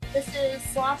This is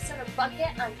Sloths in a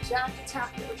Bucket on Johnny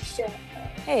Taco Show.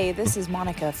 Hey, this is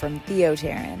Monica from Theo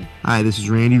Taryn. Hi, this is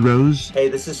Randy Rose. Hey,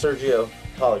 this is Sergio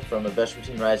Pollock from A Best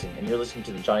Routine Rising, and you're listening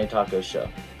to the Johnny Taco Show.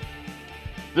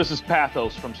 This is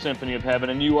Pathos from Symphony of Heaven,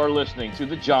 and you are listening to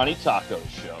the Johnny Taco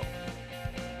Show.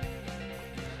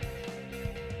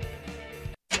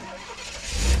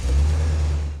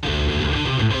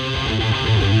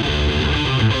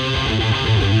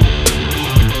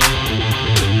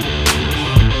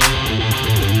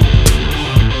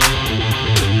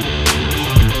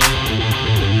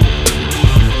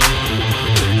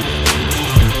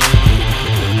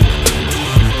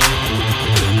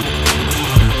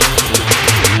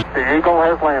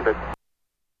 Landed.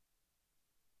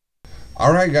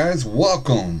 All right, guys,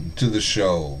 welcome to the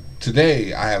show.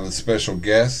 Today I have a special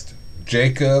guest,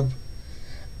 Jacob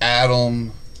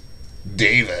Adam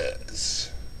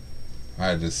Davis. I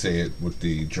had to say it with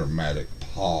the dramatic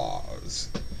pause.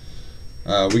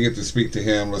 We get to speak to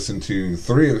him, listen to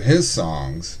 3 of his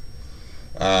songs.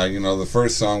 The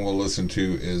first song we'll listen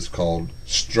to is called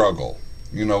Struggle.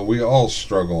 We all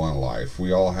struggle in life.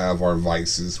 We all have our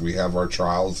vices. We have our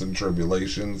trials and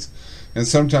tribulations. And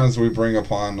sometimes we bring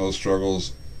upon those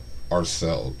struggles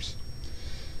ourselves.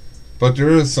 But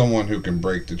there is someone who can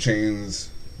break the chains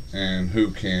and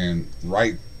who can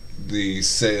right the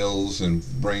sails and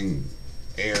bring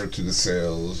air to the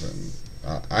sails.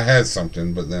 And I had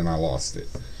something, but then I lost it.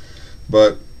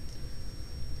 But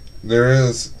there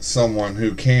is someone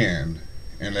who can,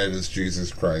 and that is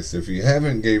Jesus Christ. If you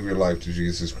haven't gave your life to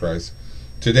Jesus Christ,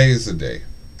 today is the day.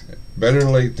 Better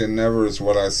late than never is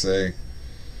what I say.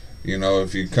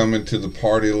 If you come into the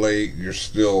party late, you're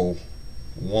still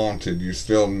wanted, you're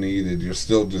still needed, you're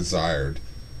still desired.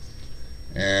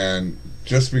 And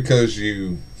just because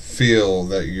you feel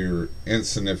that you're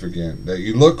insignificant, that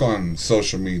you look on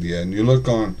social media and you look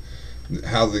on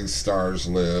how these stars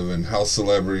live and how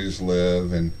celebrities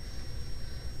live and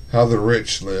how the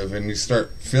rich live, and you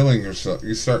start feeling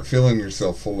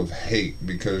yourself full of hate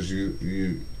because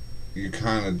you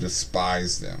kind of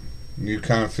despise them. You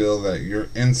kind of feel that you're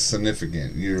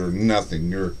insignificant, you're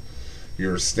nothing,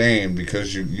 you're staying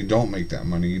because you don't make that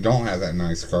money, you don't have that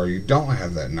nice car, you don't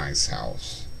have that nice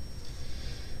house.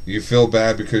 You feel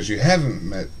bad because you haven't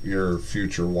met your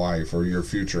future wife or your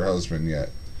future husband yet,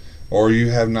 or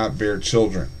you have not bear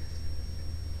children.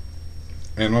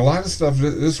 And a lot of stuff,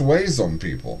 this weighs on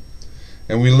people.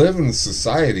 And we live in a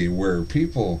society where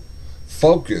people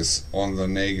focus on the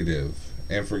negative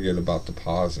and forget about the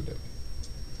positive.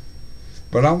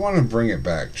 But I want to bring it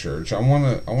back, church. I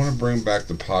want to bring back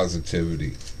the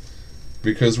positivity.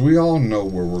 Because we all know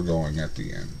where we're going at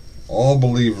the end. All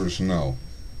believers know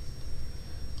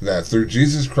that through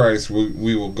Jesus Christ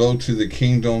we will go to the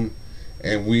kingdom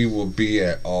and we will be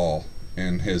at all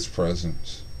in His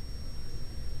presence.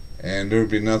 And there would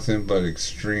be nothing but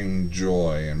extreme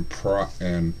joy and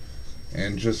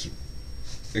just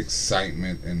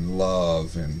excitement and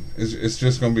love, and it's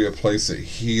just going to be a place of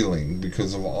healing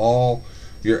because of all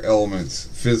your elements,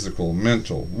 physical,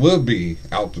 mental, will be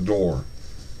out the door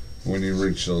when you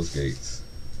reach those gates.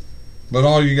 But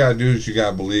all you got to do is you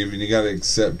got to believe, and you got to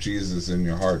accept Jesus in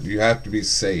your heart. You have to be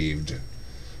saved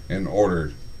in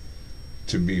order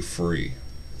to be free.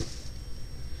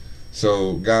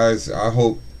 So, guys, I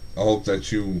hope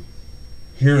that you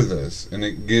hear this and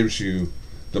it gives you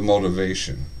the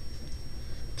motivation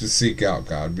to seek out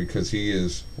God, because He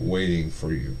is waiting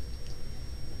for you.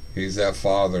 He's that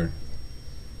father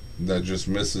that just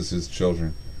misses his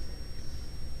children.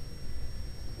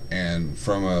 And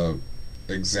from a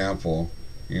example,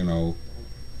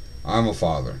 I'm a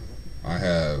father. I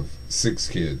have 6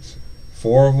 kids.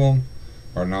 4 of them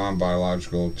are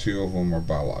non-biological, 2 of them are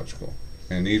biological.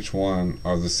 And each one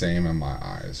are the same in my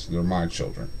eyes. They're my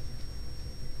children.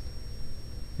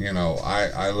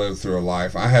 I live through a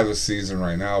life. I have a season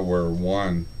right now where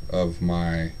one of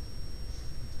my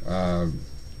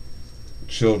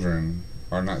children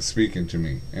are not speaking to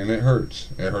me. And it hurts.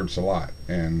 It hurts a lot.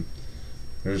 And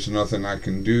there's nothing I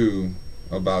can do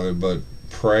about it but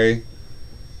pray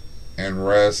and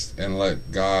rest and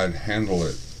let God handle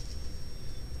it.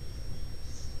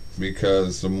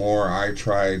 Because the more I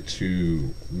try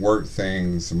to work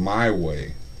things my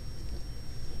way,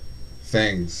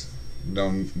 things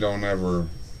don't ever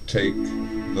take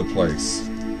the place.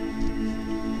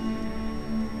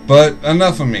 But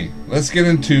enough of me. Let's get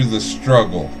into The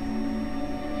Struggle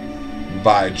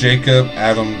by Jacob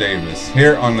Adam Davis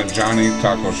here on the Johnny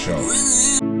Taco Show.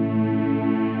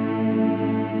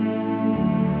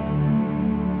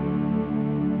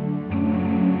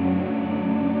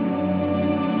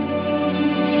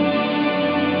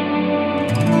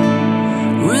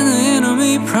 When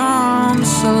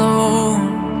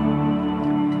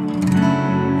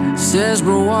says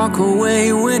we'll walk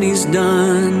away when he's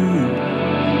done.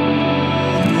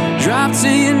 Drop to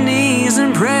your knees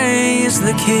and praise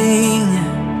the King.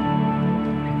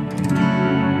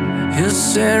 He'll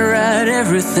set right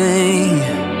everything.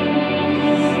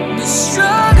 The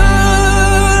struggle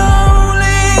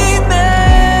only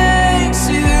makes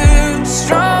you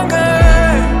stronger.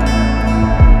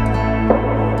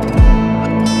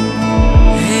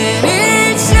 And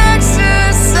each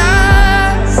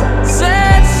exercise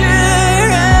sets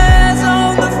your eyes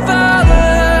on the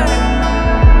Father.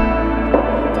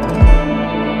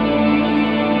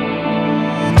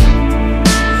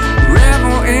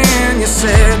 Revel in your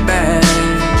setbacks.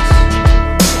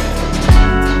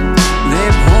 They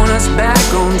point us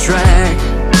back on track.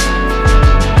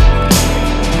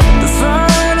 The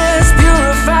furnace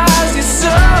purifies your soul.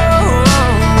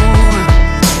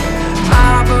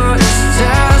 But it's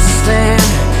testing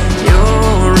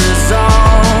your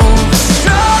resolve. The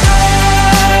struggle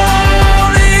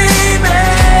only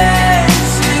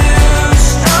makes you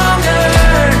stronger.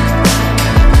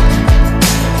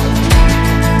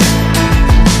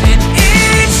 And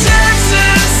each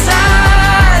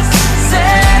exercise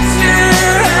sets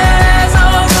your eyes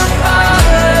on the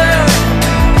Father.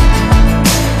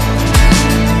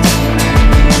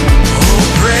 Oh,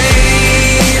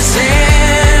 praise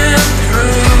Him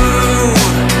through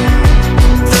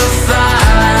the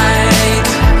fight.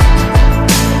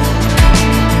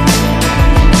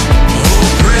 Oh,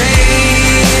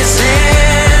 praise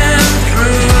Him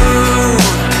through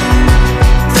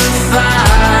the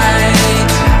fight.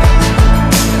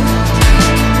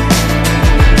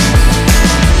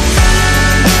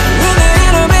 When the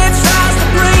enemy tries to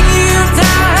bring you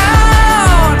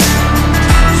down,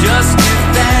 just give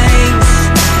thanks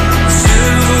to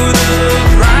the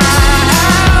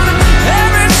ground.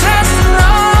 Every test and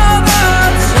all the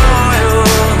toil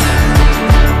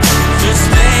just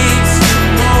makes you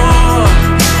more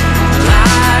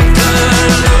like the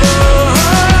Lord.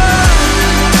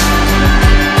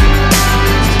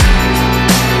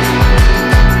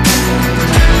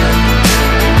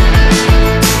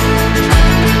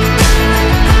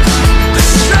 The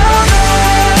struggle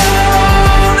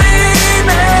only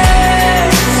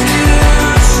makes you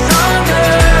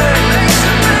stronger.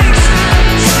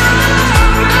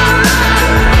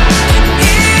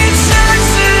 Each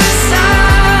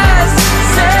exercise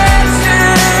sets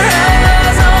your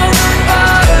eyes on the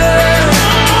Father.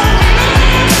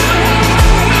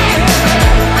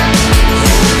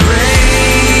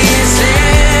 Praise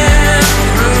Him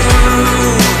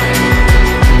through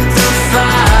the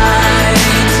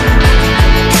fight.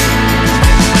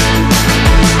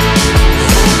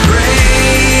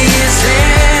 Praise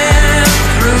Him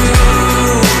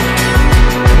through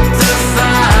the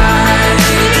fight.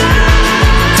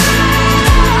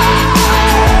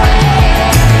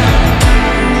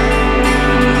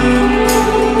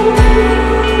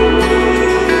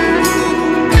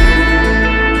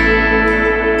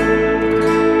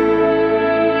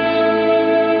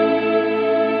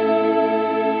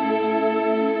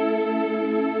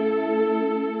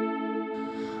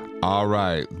 All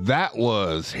right, that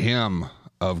was Hymn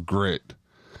of Grit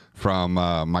from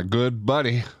my good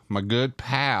buddy, my good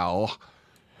pal,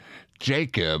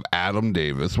 Jacob Adam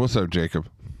Davis. What's up, Jacob?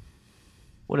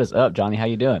 What is up, Johnny? How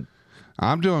you doing?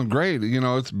 I'm doing great. You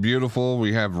know, it's beautiful.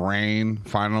 We have rain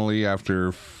finally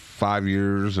after 5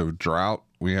 years of drought.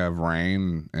 We have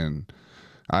rain, and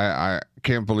I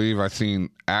can't believe I've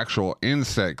seen actual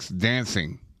insects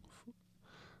dancing.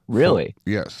 Really?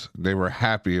 Yes, they were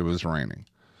happy it was raining.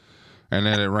 And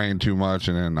then it rained too much,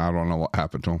 and then I don't know what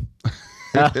happened to them.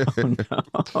 Oh,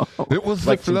 no. It was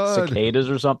Like the some flood. cicadas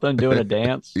or something doing a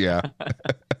dance? Yeah.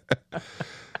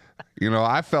 You know,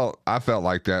 I felt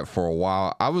like that for a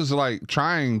while. I was like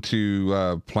trying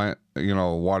to plant,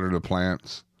 water the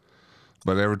plants,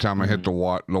 but every time I hit the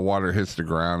water hits the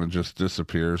ground and just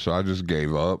disappears. So I just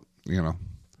gave up.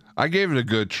 I gave it a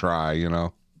good try.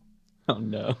 Oh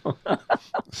no.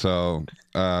 So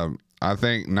I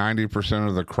think 90%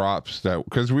 of the crops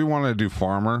because we want to be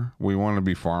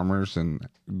farmers and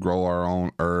grow our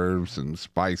own herbs and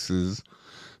spices.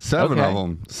 Seven of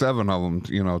them,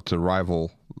 to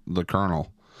rival the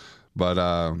Colonel. But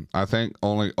I think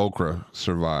only okra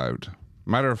survived.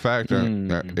 Matter of fact,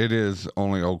 it is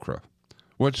only okra,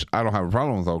 which I don't have a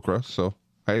problem with okra. So,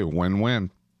 hey,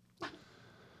 win-win.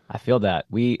 I feel that.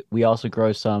 We also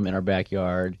grow some in our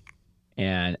backyard,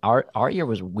 and our year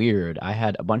was weird. I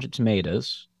had a bunch of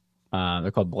tomatoes.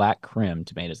 They're called black Krim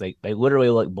tomatoes. They literally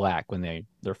look black when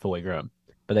they're fully grown,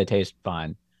 but they taste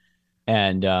fine.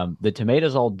 And the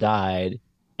tomatoes all died,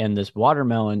 And this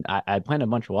watermelon, I planted a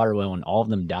bunch of watermelon, all of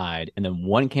them died, and then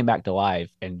one came back to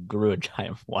life and grew a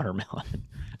giant watermelon.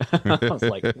 I was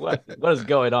like, what is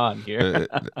going on here?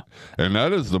 And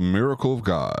that is the miracle of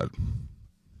God.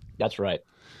 That's right.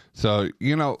 So,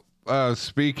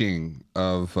 speaking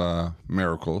of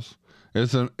miracles,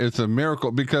 it's a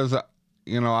miracle because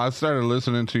I started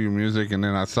listening to your music and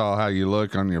then I saw how you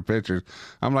look on your pictures.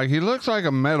 I'm like, he looks like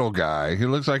a metal guy. He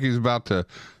looks like he's about to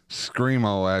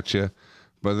screamo at you,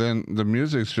 but then the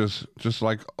music's just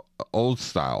like old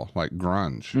style, like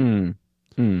grunge.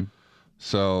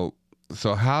 So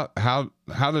how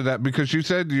did that? Because you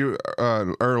said you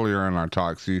earlier in our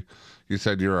talks you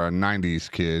said you're a '90s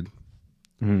kid,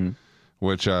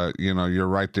 which you're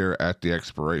right there at the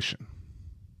expiration.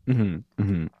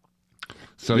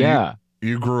 So yeah,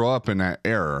 you grew up in that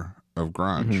era of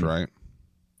grunge, right?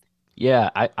 Yeah,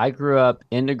 I grew up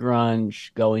into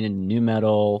grunge, going into new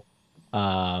metal.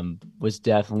 Was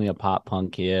definitely a pop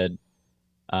punk kid.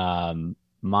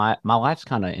 My life's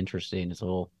kind of interesting. It's a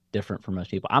little different for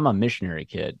most people. I'm a missionary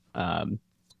kid.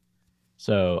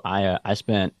 So I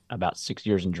spent about 6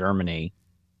 years in Germany,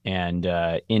 and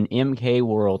in MK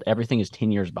world, everything is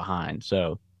 10 years behind.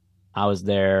 So I was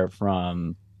there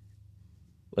from,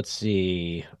 let's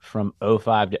see, from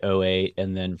 '05 to '08,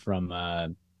 and then from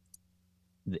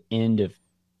the end of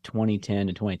 2010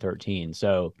 to 2013.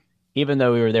 So even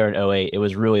though we were there in '08, it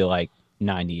was really like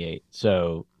 '98.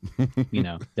 So,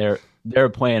 they're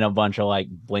playing a bunch of like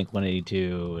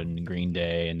Blink-182 and Green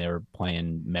Day, and they were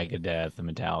playing Megadeth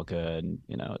and Metallica, and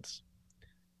it's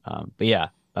but yeah,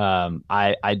 I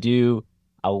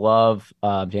love, to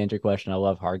answer your question, I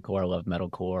love hardcore, I love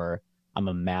metalcore. I'm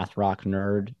a math rock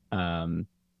nerd,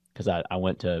 because I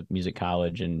went to music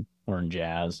college and learned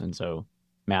jazz, and so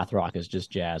math rock is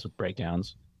just jazz with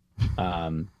breakdowns.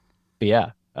 But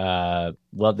yeah,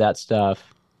 love that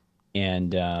stuff,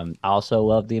 and I also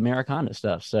love the Americana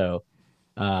stuff. So,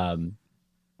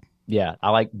 yeah, I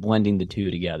like blending the two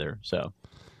together. So,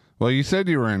 well, you said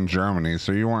you were in Germany,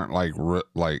 so you weren't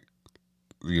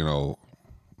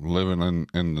living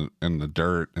in the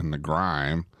dirt and the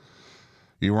grime.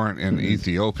 You weren't in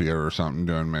Ethiopia or something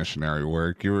doing missionary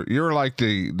work. You were like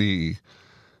the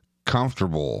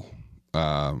comfortable,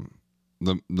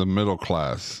 the middle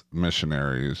class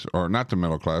missionaries, or not the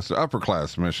middle class, the upper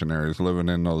class missionaries living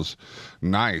in those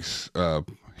nice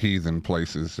heathen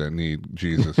places that need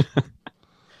Jesus.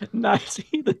 Nice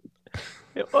heathen.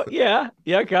 Yeah,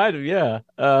 kind of, yeah.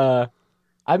 I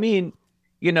mean,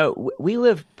 we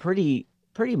live pretty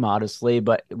modestly,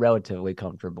 but relatively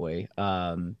comfortably.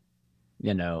 Enough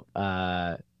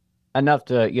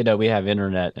to, we have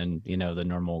internet and, the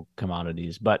normal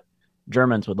commodities, but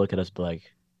Germans would look at us and be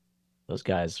like, those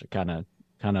guys are kind of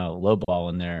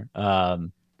lowballing there.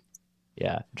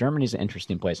 Yeah, Germany's an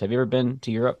interesting place. Have you ever been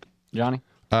to Europe, Johnny?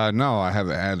 No, I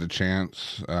haven't had the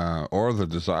chance or the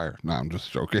desire. No, I'm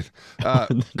just joking.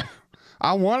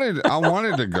 I wanted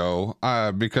to go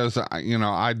because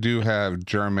I do have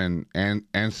German and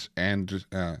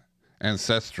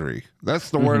ancestry. That's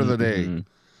the word of the day.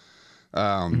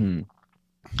 And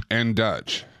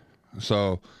Dutch.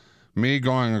 So me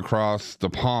going across the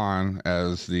pond,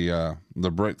 as the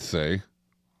Brits say,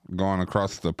 going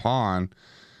across the pond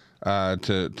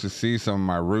to see some of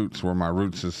my roots, where my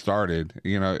roots have started,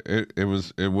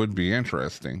 it would be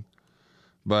interesting.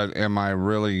 But am I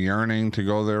really yearning to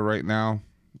go there right now?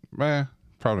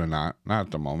 Probably not. Not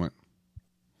at the moment.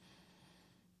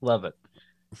 Love it.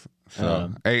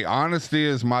 So, hey, honesty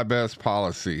is my best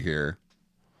policy here.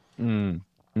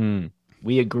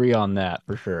 We agree on that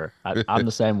for sure. I'm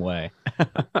the same way.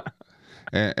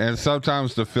 and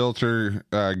sometimes the filter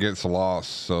gets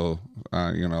lost. So,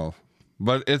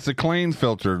 but it's a clean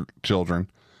filter, children.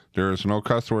 There is no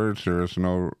cuss words. There is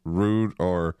no rude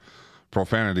or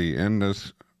profanity in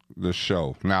this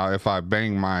show. Now, if I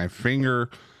bang my finger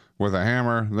with a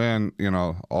hammer, then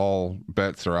all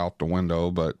bets are out the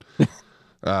window. But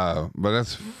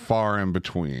that's far in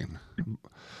between.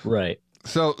 Right.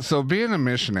 So being a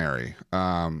missionary,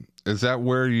 is that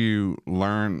where you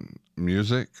learn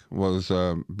music? Was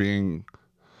being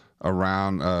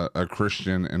around a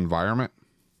Christian environment?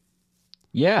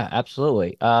 Yeah,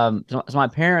 absolutely. So my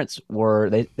parents were,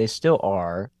 they still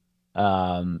are,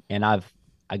 and I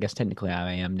guess technically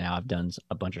I am now. I've done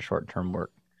a bunch of short-term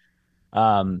work.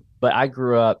 But I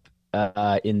grew up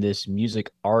in this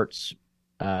music arts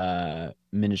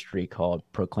ministry called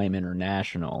Proclaim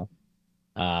International.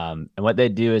 And what they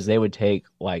do is they would take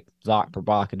like thought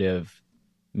provocative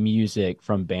music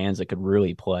from bands that could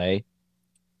really play,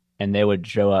 and they would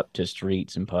show up to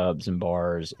streets and pubs and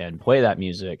bars and play that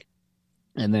music,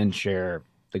 and then share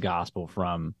the gospel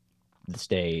from the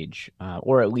stage,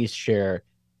 or at least share.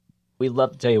 We'd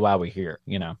love to tell you why we're here,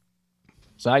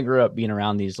 So I grew up being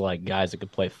around these like guys that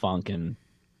could play funk and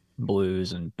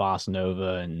blues and bossa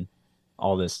nova and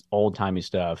all this old timey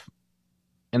stuff.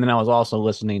 And then I was also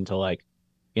listening to like,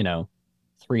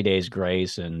 3 Days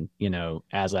Grace and,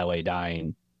 As I Lay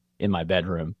Dying in my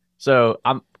bedroom. So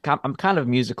I'm kind of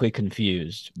musically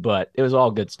confused, but it was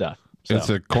all good stuff. So. It's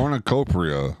a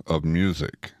cornucopia of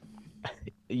music.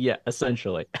 Yeah,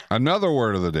 essentially. Another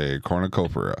word of the day,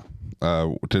 cornucopia.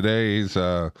 Today's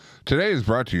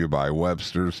brought to you by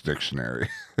Webster's Dictionary.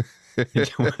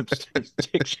 Webster's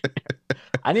Dictionary.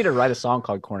 I need to write a song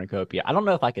called Cornucopia. I don't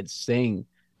know if I could sing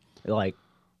like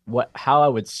how I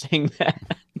would sing that.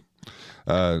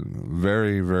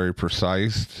 Very, very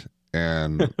precise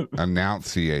and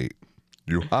enunciate.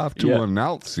 You have to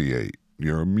enunciate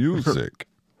your music.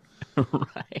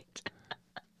 Right.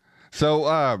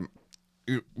 So,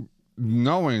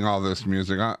 knowing all this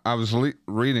music, I was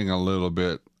reading a little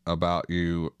bit about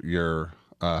your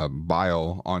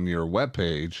bio on your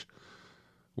webpage,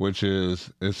 which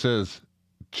is, it says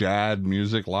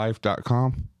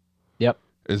jadmusiclife.com. Yep.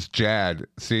 It's Jad.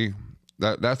 See,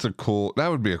 that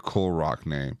would be a cool rock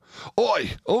name.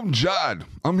 Oi, I'm Jad.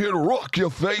 I'm here to rock your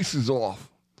faces off.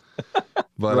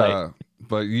 But right.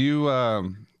 But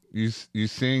you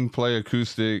sing, play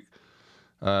acoustic,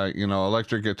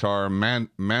 electric guitar,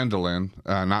 mandolin,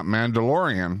 not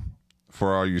Mandalorian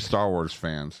for all you Star Wars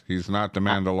fans. He's not the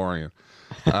Mandalorian.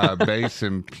 Bass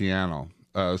and piano.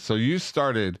 So you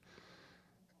started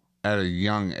at a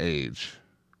young age,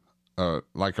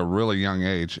 like a really young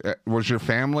age. Was your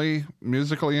family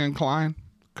musically inclined?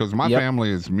 Because my family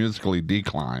is musically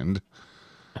declined.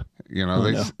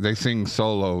 They sing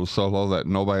solo that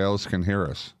nobody else can hear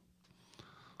us.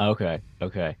 Okay.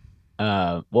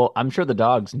 Well, I'm sure the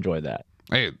dogs enjoy that.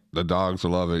 Hey, the dogs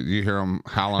love it. You hear them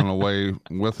howling away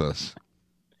with us.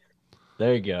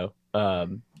 There you go.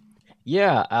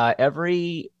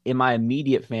 In my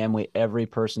immediate family, every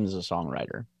person is a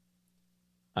songwriter.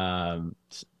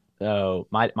 So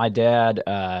my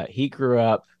dad, he grew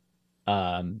up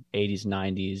 80s,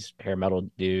 90s, hair metal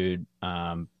dude,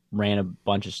 ran a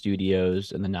bunch of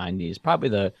studios in the 90s. Probably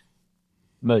the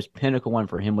most pinnacle one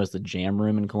for him was the Jam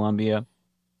Room in Columbia,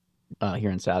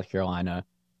 here in South Carolina.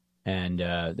 And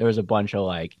there was a bunch of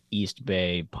like East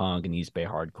Bay punk and East Bay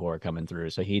hardcore coming through.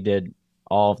 So he did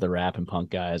all of the rap and punk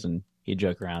guys, and he'd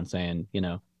joke around saying,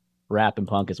 rap and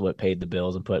punk is what paid the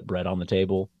bills and put bread on the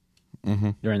table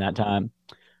during that time.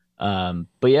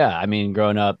 But yeah, I mean,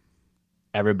 growing up,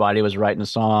 everybody was writing a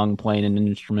song, playing an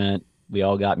instrument. We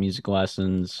all got music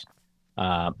lessons.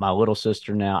 My little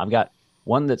sister now, I've got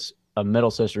one that's a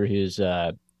middle sister who's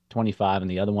 25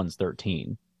 and the other one's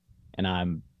 13. And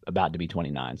I'm about to be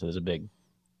 29. So there's a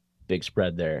big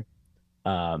spread there.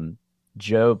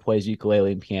 Joe plays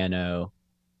ukulele and piano.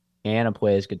 Anna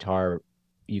plays guitar,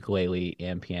 ukulele,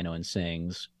 and piano and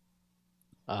sings.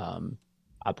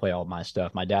 I play all my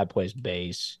stuff. My dad plays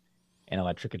bass and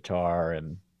electric guitar,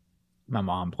 and my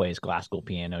mom plays classical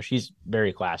piano. She's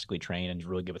very classically trained and is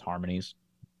really good with harmonies.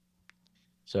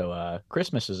 So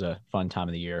Christmas is a fun time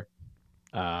of the year.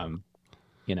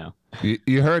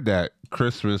 You heard that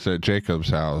Christmas at Jacob's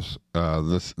house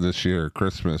this year,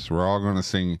 Christmas. We're all going to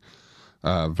sing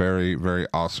very, very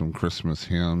awesome Christmas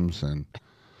hymns, and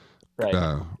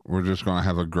right. We're just going to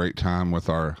have a great time with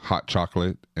our hot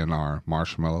chocolate and our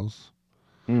marshmallows.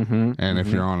 And if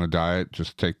you're on a diet,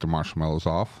 just take the marshmallows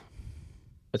off.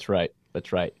 That's right.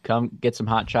 Come get some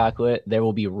hot chocolate. There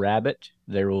will be rabbit.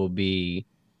 There will be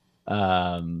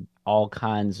all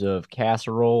kinds of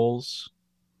casseroles.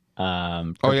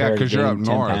 Because you're up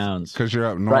north. Because you're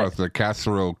up north, right. The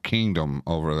casserole kingdom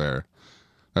over there.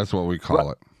 That's what we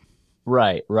call it.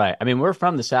 Right. I mean, we're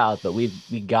from the South, but we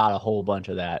got a whole bunch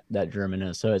of that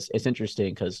German. So it's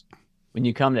interesting because when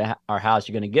you come to our house,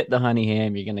 you're going to get the honey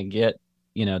ham, you're going to get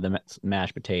the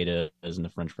mashed potatoes and the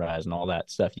French fries and all that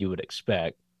stuff you would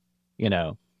expect.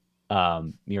 Mac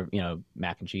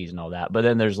and cheese and all that. But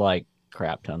then there's like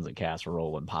crap tons of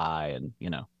casserole and pie and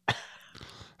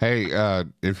Hey,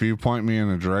 if you point me in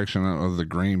the direction of the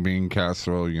green bean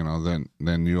casserole,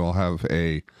 then you'll have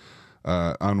a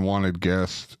unwanted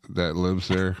guest that lives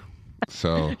there.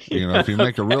 So, if you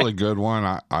make a really good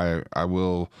one, I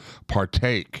will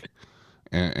partake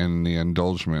in the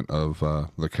indulgence of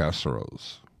the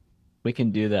casseroles. We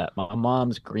can do that. My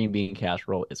mom's green bean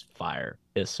casserole is fire.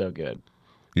 It's so good.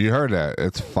 You heard that.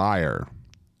 It's fire.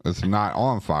 It's not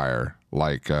on fire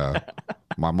like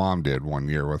my mom did one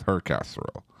year with her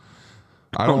casserole.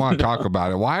 I don't want to talk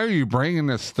about it. Why are you bringing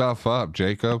this stuff up,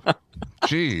 Jacob?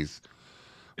 Jeez.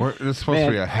 It's supposed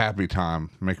to be a happy time,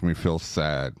 making me feel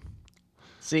sad.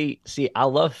 See, I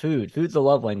love food. Food's a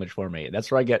love language for me. That's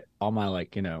where I get all my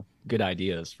like, good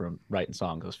ideas from writing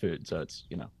songs is food. So it's,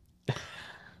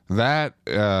 That,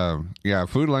 yeah,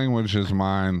 food language is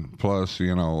mine. Plus,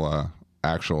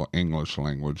 actual English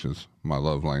language is my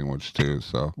love language too.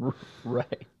 So,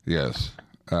 right. yes.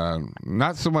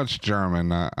 Not so much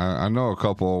German. I know a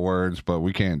couple of words, but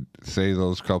we can't say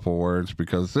those couple words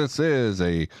because this is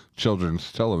a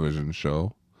children's television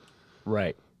show.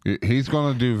 Right. He's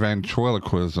going to do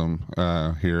ventriloquism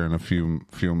here in a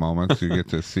few moments. You get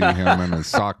to see him in his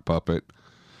sock puppet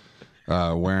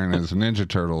wearing his Ninja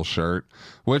Turtle shirt,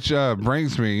 which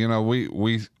brings me,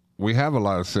 we have a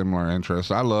lot of similar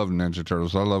interests. I love Ninja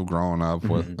Turtles. I love growing up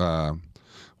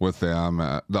with them,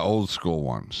 the old school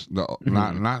ones.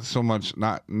 Not so much,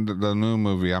 not the new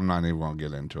movie. I'm not even going to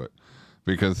get into it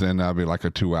because then that'll be like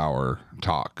a 2-hour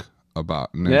talk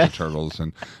about Ninja Turtles.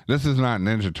 And this is not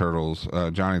Ninja Turtles,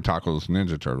 Johnny Taco's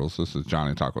Ninja Turtles. This is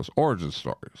Johnny Taco's origin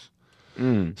stories.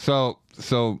 So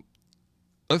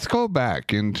let's go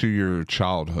back into your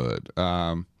childhood.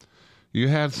 You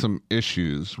had some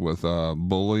issues with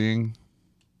bullying,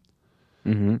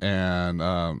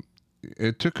 and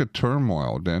it took a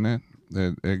turmoil, didn't it?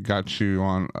 It got you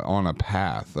on a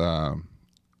path,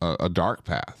 a dark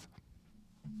path.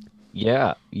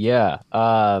 Yeah.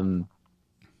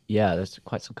 Yeah, there's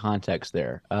quite some context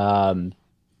there.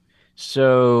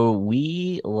 So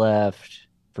we left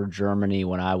for Germany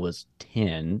when I was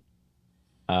 10.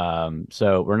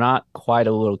 So we're not quite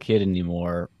a little kid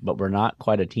anymore, but we're not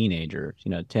quite a teenager.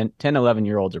 10,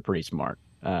 11-year-olds are pretty smart.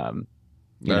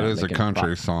 That is a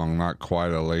country song, not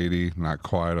quite a lady, not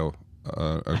quite a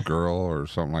girl or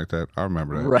something like that. I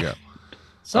remember that. Right. Yeah.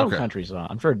 Some country song.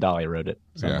 I'm sure Dolly wrote it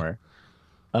somewhere.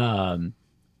 Yeah.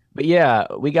 But yeah,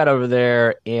 we got over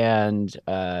there, and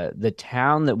the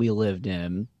town that we lived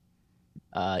in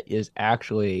is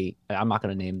actually, I'm not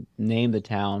going to name the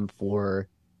town for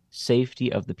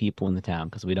safety of the people in the town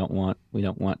because we don't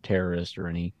want terrorists or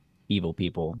any evil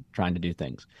people trying to do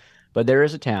things. But there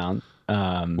is a town.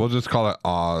 We'll just call it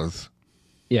Oz.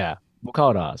 Yeah, we'll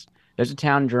call it Oz. There's a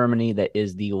town in Germany that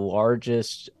is the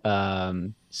largest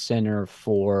center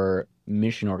for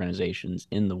mission organizations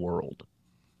in the world.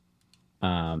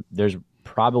 There's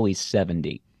probably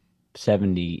 70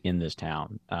 in this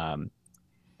town.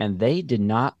 And they did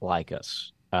not like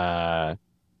us.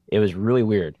 It was really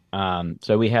weird.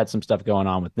 So we had some stuff going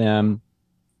on with them.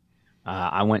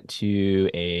 I went to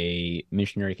a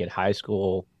missionary kid high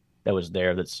school that was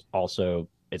there. It's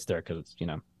there because,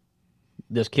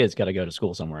 this kid's got to go to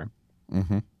school somewhere.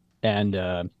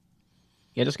 And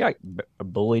just got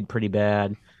bullied pretty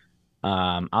bad.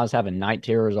 I was having night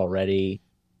terrors already.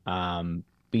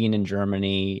 Being in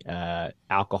Germany,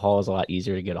 alcohol is a lot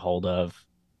easier to get a hold of.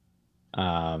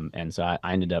 And so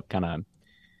I ended up kind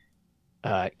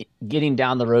of getting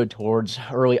down the road towards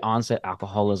early onset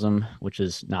alcoholism, which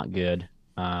is not good.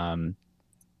 Was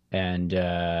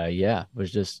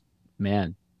just,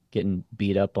 getting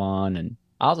beat up on. And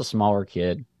I was a smaller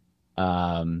kid.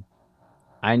 I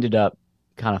ended up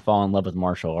kind of falling in love with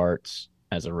martial arts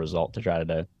as a result to try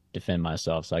to defend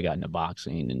myself. So I got into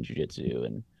boxing and jiu-jitsu,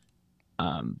 and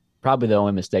probably the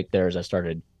only mistake there is I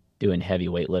started doing heavy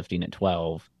weightlifting at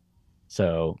 12.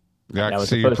 So yeah, I can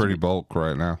see you pretty bulk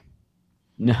right now.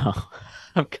 No,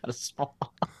 I'm kind of small.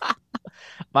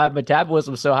 My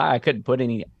metabolism was so high I couldn't put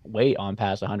any weight on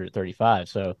past 135.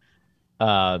 So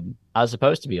I was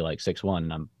supposed to be like 6'1",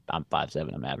 and I'm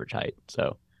 5'7". I'm average height.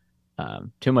 So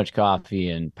too much coffee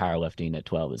and powerlifting at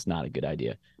 12 is not a good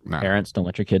idea. No. Parents, don't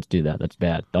let your kids do that. That's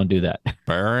bad. Don't do that.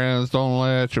 Parents, don't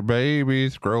let your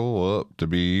babies grow up to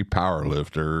be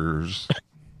powerlifters.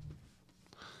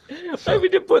 Maybe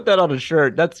to put that on a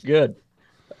shirt. That's good.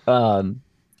 But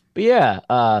yeah,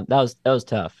 that was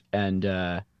tough.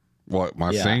 And what,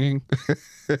 my singing?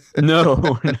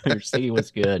 No, your singing was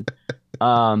good.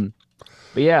 But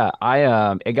yeah,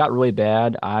 it got really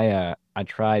bad. I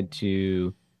tried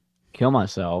to kill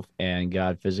myself, and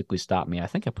God physically stopped me. I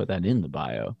think I put that in the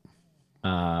bio.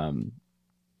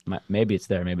 Maybe it's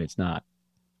there, maybe it's not.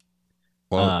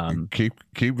 Well, keep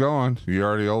going. You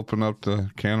already opened up the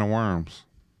can of worms.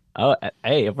 Oh,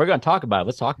 hey, if we're gonna talk about it,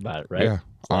 let's talk about it, right? Yeah,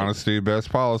 honesty, best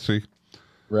policy.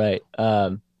 Right.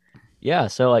 Yeah.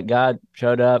 So like God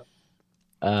showed up,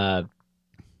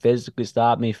 physically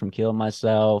stopped me from killing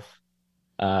myself.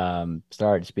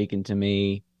 Started speaking to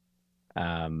me.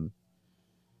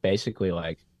 Basically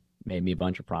like made me a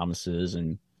bunch of promises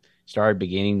and started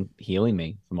beginning healing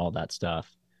me from all that stuff.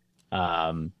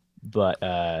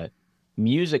 But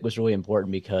music was really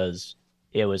important because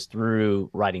it was through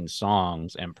writing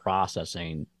songs and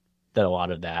processing that a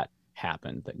lot of that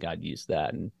happened, that God used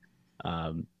that. And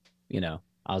You know,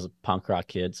 I was a punk rock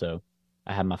kid, so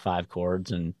I had my 5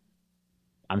 chords, and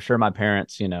I'm sure my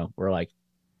parents, you know, were like,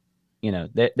 you know,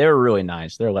 they were really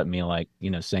nice. They were letting me like,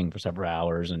 you know, sing for several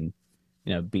hours and,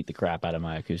 you know, beat the crap out of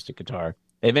my acoustic guitar.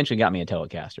 They eventually got me a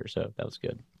Telecaster, so that was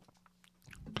good.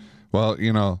 Well,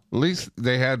 you know, at least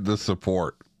they had the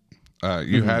support.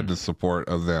 You had the support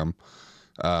of them,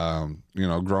 you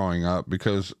know, growing up,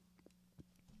 because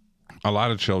a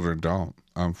lot of children don't.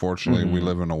 Unfortunately, we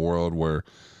live in a world where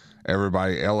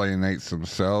everybody alienates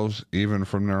themselves, even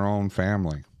from their own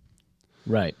family.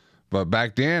 Right. But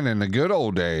back then, in the good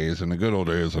old days of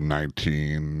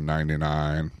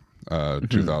 1999,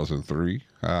 2003,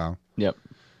 Yep.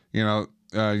 you know,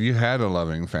 you had a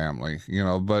loving family, you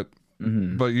know, but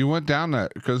you went down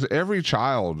that, because every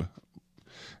child,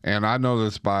 and I know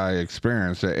this by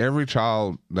experience, that every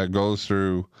child that goes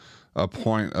through a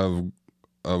point of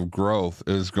growth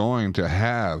is going to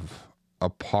have a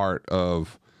part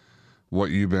of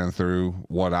what you've been through,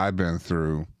 what I've been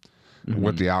through,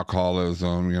 with the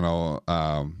alcoholism, you know,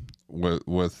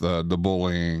 with the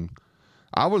bullying.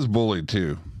 I was bullied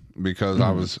too, because I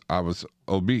was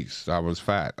obese. I was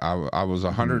fat. I was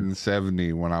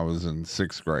 170 when I was in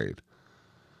 6th grade,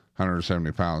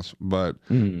 170 pounds. But as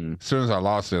soon as I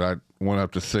lost it, I went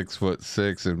up to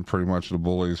 6'6", and pretty much the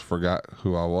bullies forgot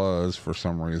who I was for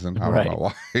some reason. I don't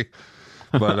know why.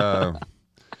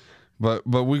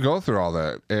 But we go through all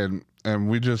that, and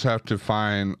we just have to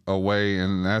find a way,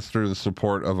 and that's through the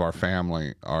support of our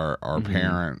family, our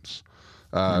parents,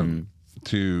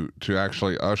 to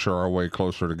actually usher our way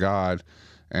closer to God,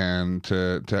 and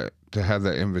to have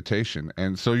that invitation.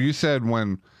 And so you said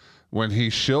when He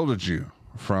shielded you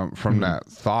from that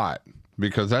thought,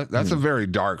 because that's a very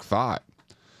dark thought.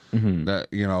 That,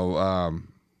 you know,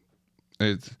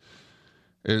 it's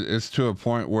to a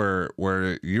point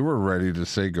where you were ready to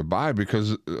say goodbye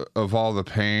because of all the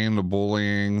pain, the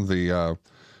bullying, the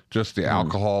just the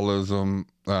alcoholism,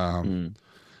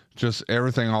 just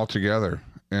everything all together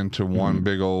into one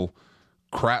big old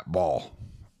crap ball.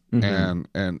 And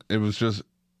it was just,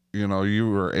 you know, you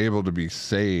were able to be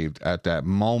saved at that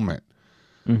moment.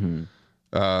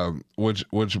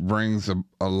 Which brings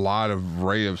a lot of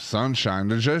ray of sunshine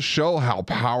to just show how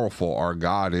powerful our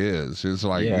God is. It's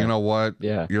like, you know what?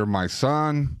 You're my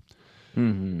son.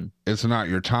 It's not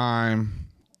your time.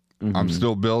 I'm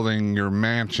still building your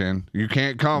mansion. You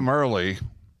can't come early.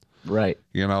 Right.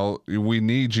 You know, we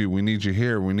need you. We need you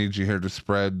here. We need you here to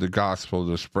spread the gospel,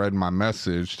 to spread my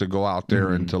message, to go out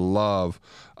there and to love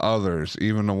others,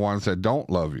 even the ones that don't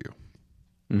love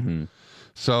you.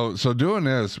 So doing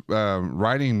this,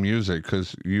 writing music,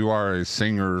 because you are a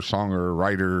singer, songer,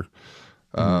 writer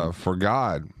for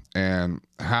God, and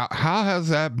how has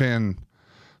that been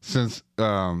since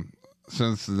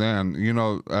then? You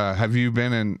know, have you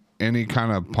been in any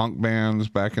kind of punk bands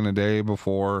back in the day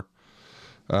before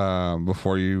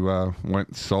you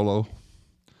went solo?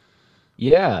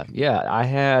 Yeah, I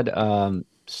had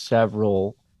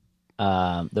several.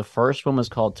 The first one was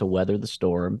called "To Weather the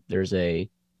Storm." There's a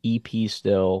EP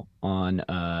still on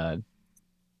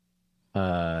not,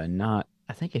 I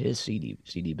think it is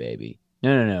CD Baby.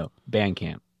 No,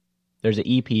 Bandcamp. There's an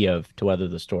EP of "To Weather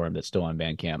the Storm" that's still on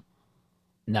Bandcamp.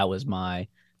 And that was my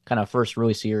kind of first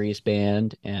really serious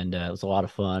band, and it was a lot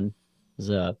of fun. It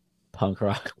was a punk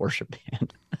rock worship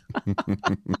band.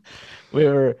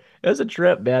 It was a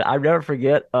trip, man. I never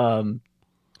forget.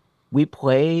 We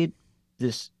played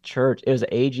this church. It was an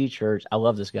AG church. I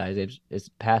love this guy. It's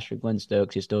Pastor Glenn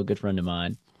Stokes. He's still a good friend of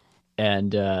mine.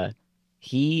 And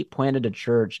he planted a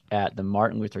church at the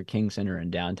Martin Luther King Center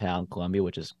in downtown Columbia,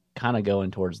 which is kind of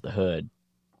going towards the hood.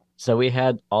 So we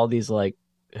had all these like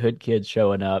hood kids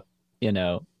showing up, you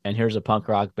know, and here's a punk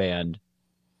rock band,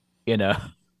 you know.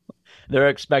 They're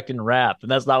expecting rap,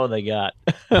 and that's not what they got.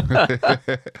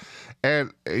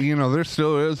 And, you know, there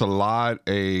still is a lot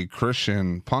of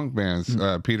Christian punk bands.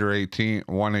 Peter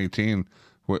 118,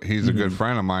 he's a good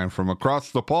friend of mine from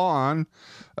across the pond.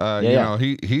 You know,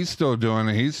 he's still doing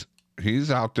it.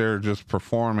 He's out there just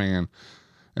performing,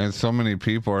 and so many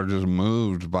people are just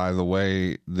moved by the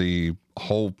way the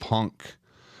whole punk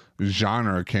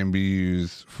genre can be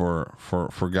used for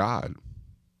God.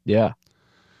 Yeah.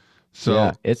 So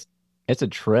yeah, it's a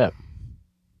trip.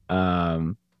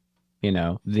 You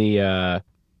know, I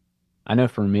know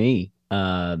for me,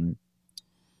 I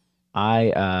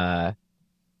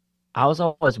was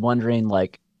always wondering,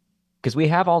 like, because we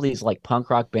have all these like punk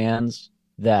rock bands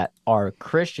that are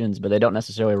Christians, but they don't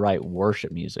necessarily write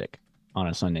worship music on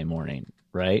a Sunday morning,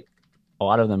 right? A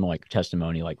lot of them, like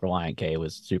Testimony, like Reliant K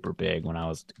was super big when I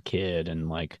was a kid, and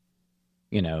like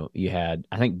you had,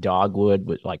 I think Dogwood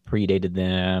was like predated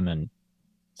them and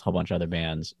a whole bunch of other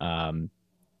bands.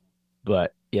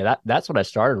 But yeah, that's what I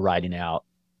started writing out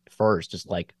first, just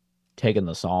like taking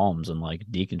the Psalms and like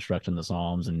deconstructing the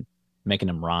Psalms and making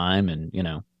them rhyme and,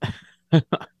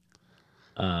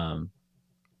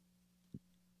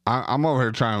 I'm over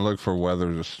here trying to look for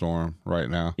Weather the Storm right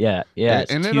now. yeah.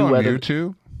 It's Isn't it Two on Weather.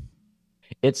 YouTube?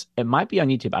 It might be on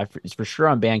YouTube. It's for sure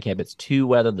on Bandcamp. It's To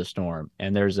Weather the Storm,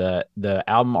 and there's the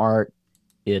album art.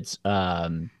 It's a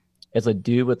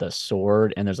dude with a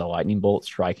sword, and there's a lightning bolt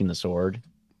striking the sword.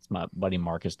 It's my buddy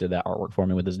Marcus did that artwork for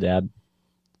me with his dad.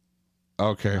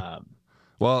 Okay.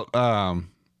 Well,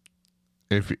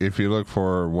 if you look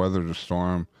for Weather the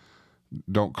Storm,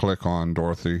 don't click on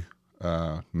Dorothy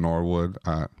Norwood.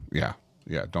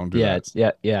 Don't do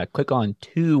that. Click on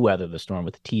To Weather the Storm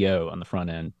with TO on the front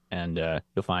end, and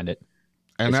you'll find it.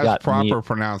 And It's that's got me- proper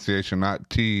pronunciation, not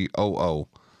TOO.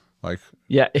 Like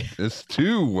Yeah, it's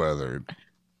too weathered.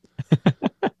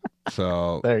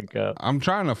 So there you go. I'm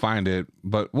trying to find it,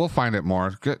 but we'll find it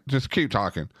more. Just keep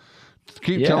talking.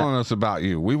 Keep Yeah. telling us about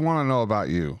you. We want to know about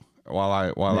you while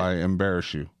I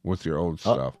embarrass you with your old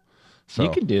stuff. So You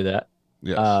can do that.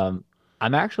 yes.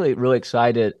 I'm actually really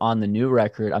excited on the new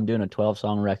record. I'm doing a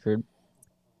 12-song record,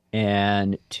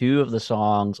 and 2 of the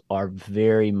songs are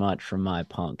very much from my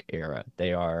punk era.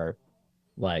 They are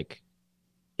like,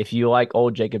 if you like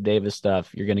old Jacob Davis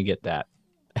stuff, you're gonna get that.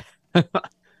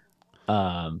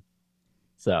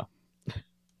 So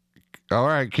All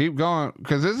right, keep going,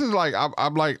 because this is like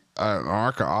I'm like an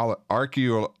archaeologist.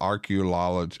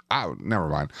 Never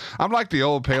mind. I'm like the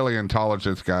old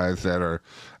paleontologist guys that are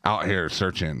out here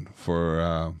searching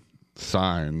for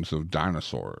signs of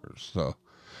dinosaurs. So,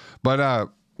 but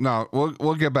no,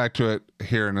 we'll get back to it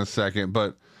here in a second.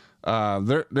 But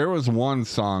there was one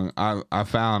song I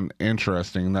found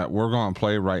interesting that we're going to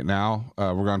play right now.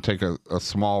 We're going to take a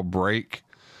small break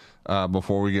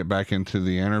before we get back into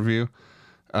the interview.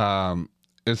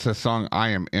 It's a song, I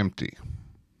Am Empty.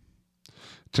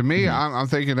 To me, I'm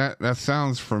thinking that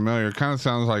sounds familiar. It kind of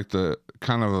sounds like the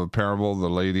kind of a parable, the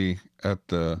lady at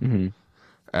the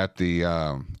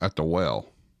well.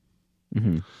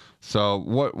 mm-hmm.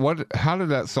 So how did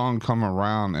that song come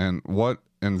around, and what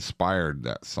inspired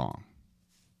that song?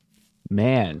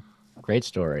 Man, great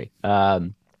story.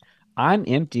 I'm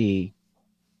Empty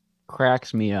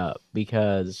cracks me up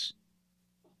because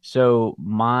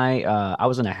I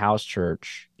was in a house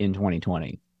church in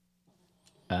 2020,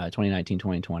 2019,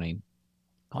 2020,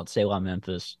 called Selah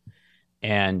Memphis.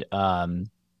 And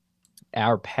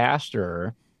our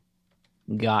pastor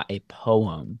got a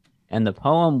poem, and the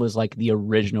poem was like the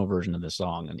original version of the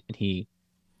song. And he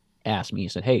asked me, he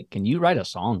said, "Hey, can you write a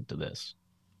song to this?"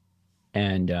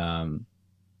 And, I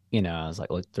was like,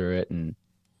 looked through it and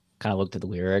kind of looked at the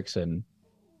lyrics and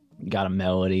got a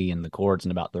melody and the chords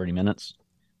in about 30 minutes.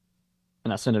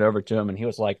 And I sent it over to him, and he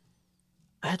was like,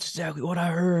 "That's exactly what I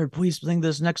heard. Please sing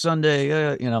this next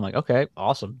Sunday." I'm like, "Okay,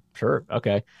 awesome. Sure.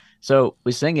 Okay." So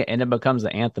we sing it, and it becomes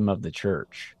the anthem of the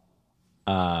church.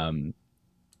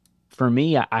 For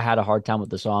me, I had a hard time with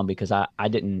the song because I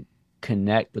didn't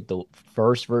connect with the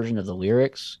first version of the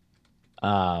lyrics.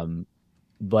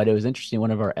 But it was interesting.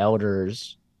 One of our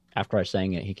elders, after I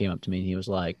sang it, he came up to me and he was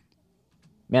like,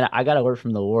 "Man, I got a word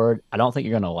from the Lord. I don't think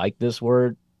you're going to like this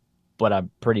word, but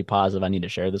I'm pretty positive I need to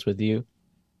share this with you.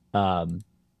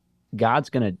 God's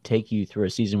going to take you through a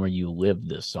season where you live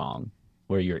this song,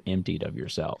 where you're emptied of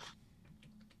yourself."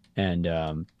 And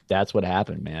that's what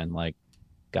happened, man. Like,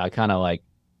 God kind of like,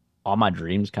 all my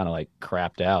dreams kind of like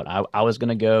crapped out. I was going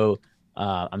to go,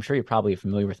 I'm sure you're probably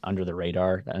familiar with Under the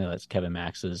Radar. I know that's Kevin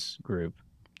Max's group.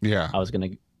 Yeah. I was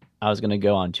gonna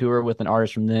go on tour with an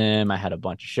artist from them. I had a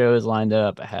bunch of shows lined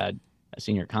up. I had a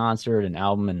senior concert, an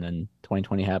album, and then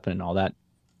 2020 happened, and all that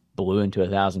blew into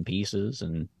 1,000 pieces.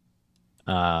 And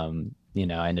I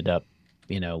ended up,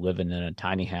 living in a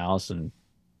tiny house and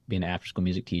being an after-school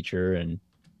music teacher, and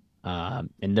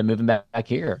then moving back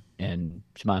here and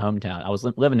to my hometown. I was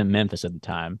living in Memphis at the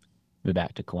time, moved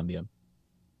back to Columbia,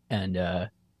 and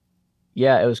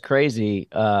it was crazy.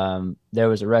 There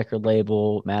was a record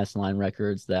label, Madison Line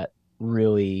Records, that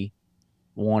really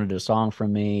wanted a song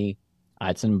from me.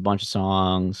 I'd sent them a bunch of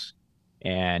songs,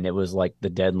 and it was like the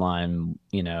deadline,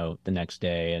 the next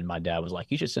day. And my dad was like,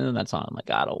 "You should send them that song." I'm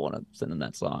like, "I don't want to send them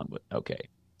that song," but okay.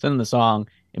 Send them the song.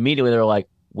 Immediately, they were like,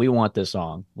 "We want this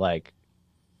song. Like,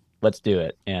 let's do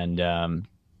it." And,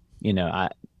 I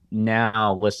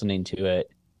now listening to it,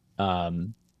 I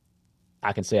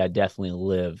can say I definitely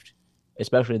lived,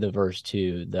 especially the verse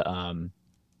 2,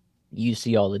 "You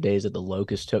see all the days that the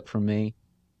locust took from me,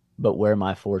 but where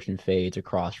my fortune fades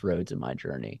across roads in my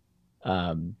journey."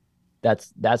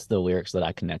 That's the lyrics that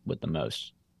I connect with the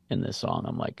most in this song.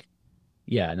 I'm like,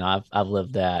 yeah, no, I've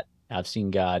lived that. I've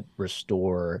seen God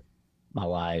restore my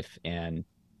life and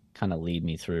kind of lead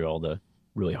me through all the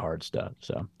really hard stuff.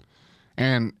 So,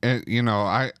 And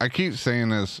I keep saying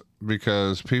this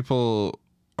because people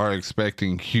are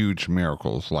expecting huge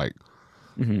miracles like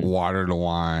water to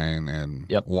wine and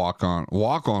walk on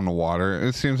the water.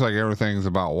 It seems like everything's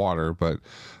about water, but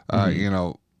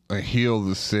heal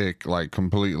the sick, like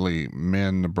completely,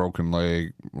 mend the broken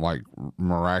leg, like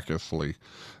miraculously.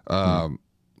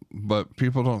 But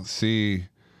people don't see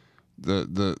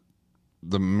the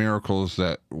miracles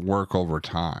that work over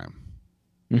time.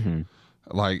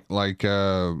 Like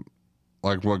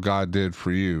what God did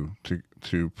for you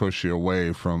to push you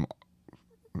away from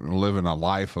living a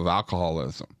life of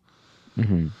alcoholism.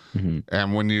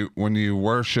 And when you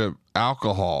worship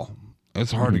alcohol,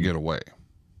 it's hard to get away.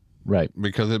 Right.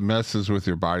 Because it messes with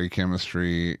your body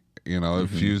chemistry, it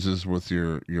fuses with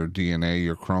your DNA,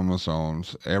 your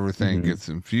chromosomes. Everything gets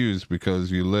infused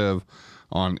because you live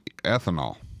on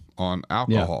ethanol, on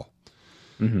alcohol.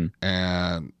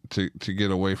 And to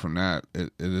get away from that,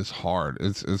 it is hard.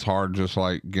 It's hard, just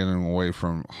like getting away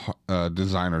from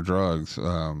designer drugs,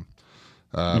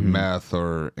 meth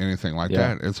or anything like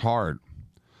that. It's hard.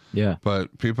 Yeah.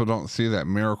 But people don't see that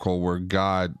miracle where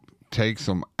God takes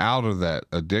them out of that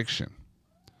addiction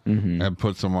and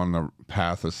puts them on the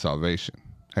path of salvation.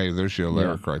 Hey, there's your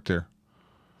lyric right there.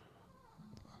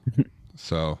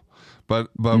 So, but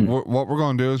what we're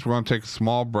going to do is we're going to take a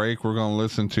small break. We're going to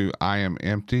listen to I Am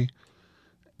Empty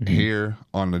here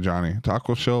on the Johnny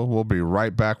Taco Show. We'll be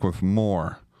right back with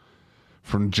more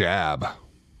from Jad.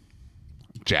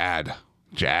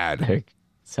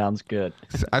 Sounds good.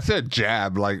 I said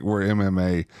jab like we're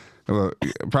MMA.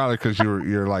 Probably because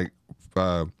you're like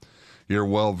you're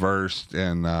well versed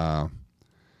in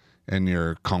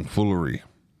your tomfoolery.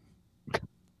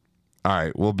 All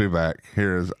right, we'll be back.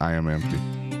 Here is I Am Empty.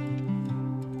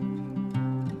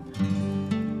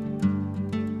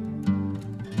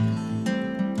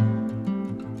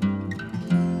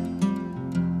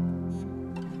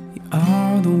 You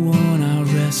are the one I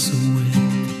wrestle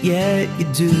with, yet you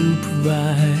do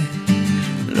provide.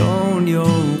 Lord,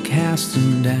 you're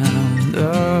casting down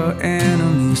the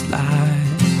enemy's lies.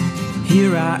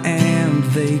 Here I am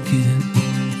vacantly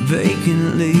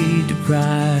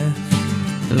deprived,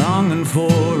 longing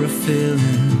for a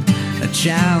feeling, a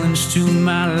challenge to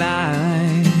my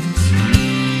life.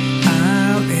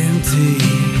 I'm empty,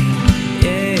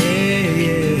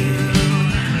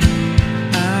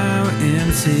 I'm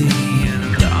empty,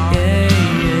 I'm empty.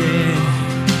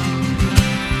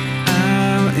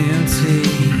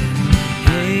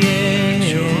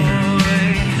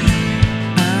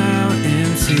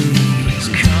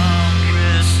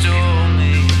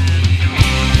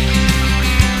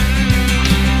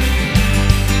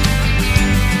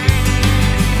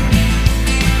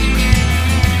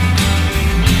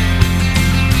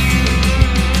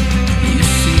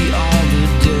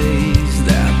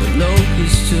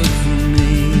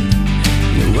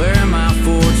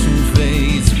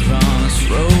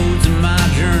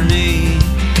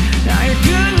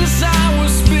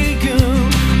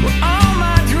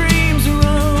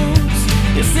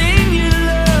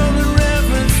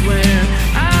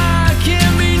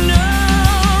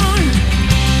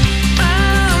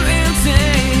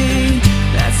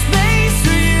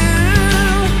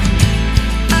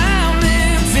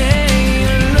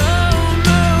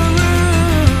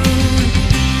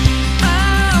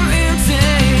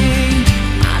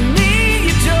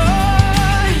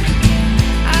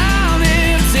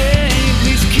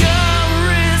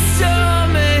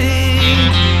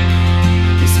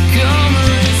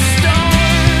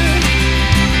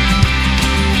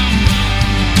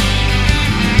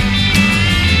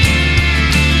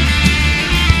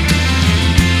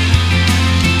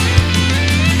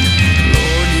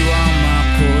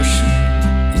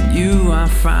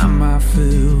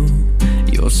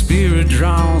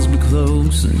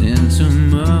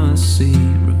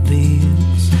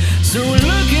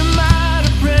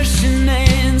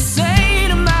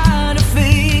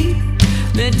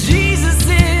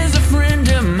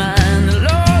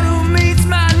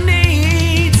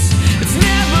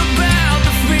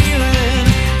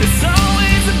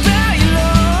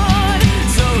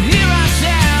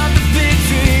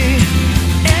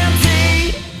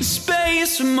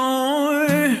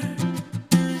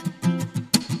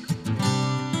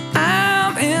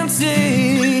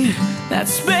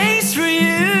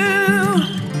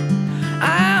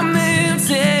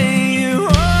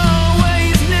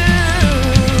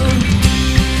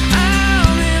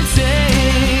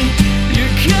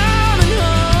 Come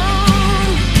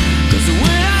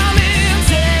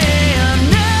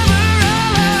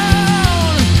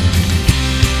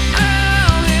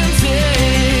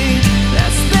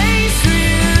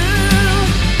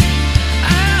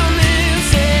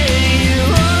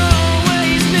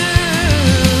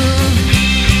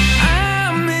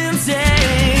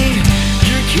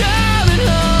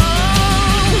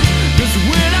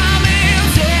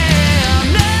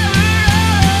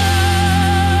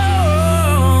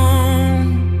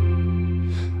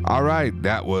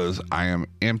that was I Am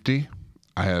Empty.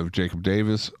 I have Jacob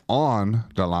Davis on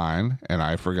the line, and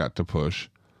I forgot to push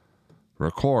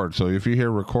record. So if you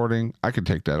hear recording, I can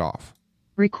take that off.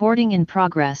 Recording in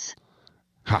progress.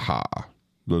 Haha.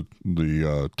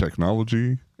 The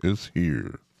technology is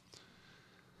here.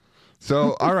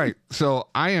 So, all right. So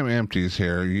I Am Empty's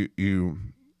here. You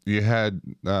had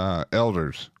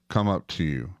elders come up to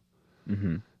you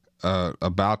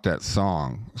about that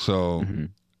song. So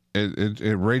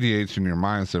it radiates in your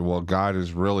mind, said, well, God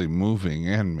is really moving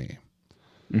in me.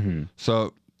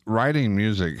 So writing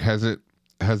music, has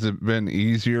it been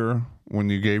easier when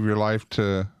you gave your life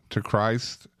to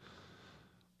Christ?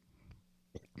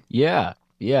 Yeah.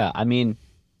 I mean,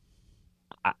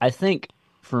 I think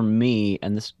for me,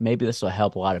 and this will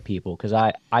help a lot of people, because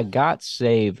I got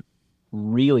saved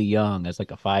really young as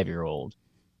like a 5-year-old,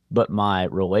 but my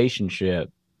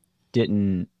relationship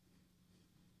didn't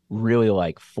really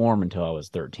like form until I was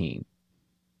 13.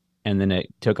 And then it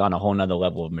took on a whole nother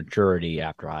level of maturity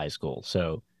after high school.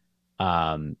 So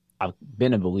I've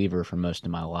been a believer for most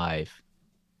of my life,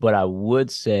 but I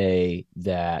would say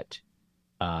that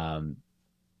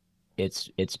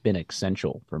it's been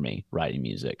essential for me writing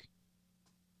music.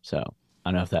 So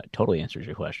I don't know if that totally answers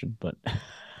your question, but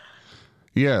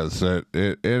yes, it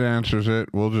answers it.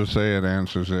 We'll just say it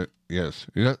answers it. Yes,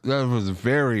 that was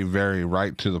very, very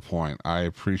right to the point. I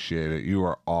appreciate it. You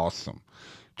are awesome.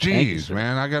 Jeez,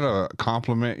 man, I gotta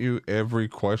compliment you every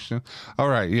question. All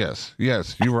right, yes,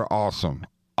 you were awesome.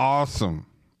 Awesome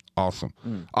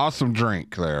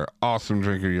drink there. Awesome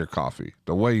drink of your coffee.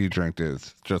 The way you drink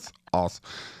is just awesome.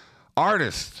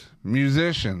 Artists,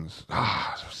 musicians,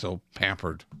 so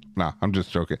pampered. No, I'm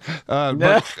just joking.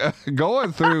 But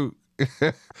going through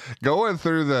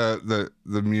the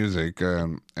music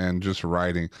and just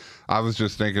writing, I was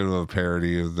just thinking of a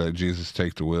parody of the Jesus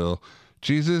Take the Wheel.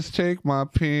 Jesus, take my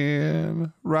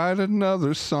pen, write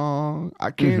another song. I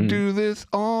can't do this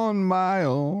on my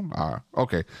own.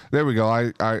 Okay, there we go.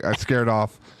 I scared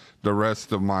off the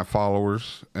rest of my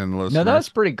followers and listeners. No, that's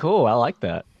pretty cool. I like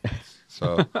that.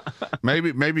 So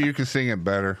maybe you can sing it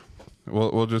better.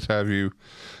 We'll just have you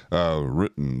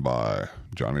written by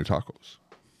Johnny Tacos,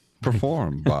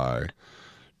 performed by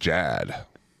Jad.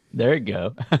 There you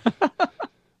go.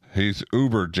 He's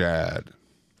Uber Jad.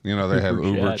 You know they have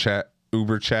Uber Chad.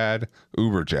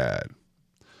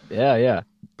 Yeah.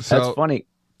 So, that's funny.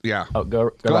 Yeah. Oh,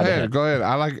 go right ahead. Go ahead.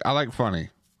 I like funny.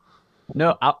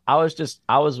 No, I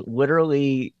was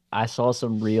literally, I saw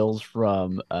some reels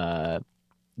from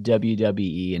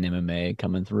WWE and MMA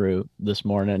coming through this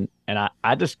morning, and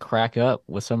I just crack up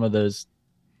with some of those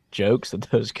jokes that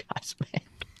those guys make.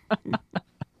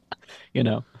 You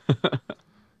know.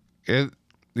 The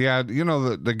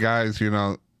guys,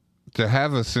 to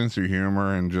have a sense of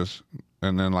humor and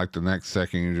then like the next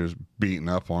second you're just beating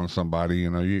up on somebody,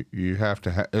 you have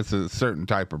to it's a certain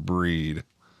type of breed.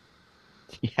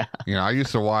 Yeah. I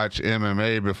used to watch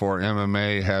MMA before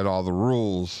MMA had all the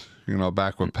rules,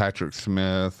 back when Patrick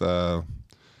Smith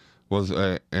was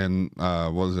it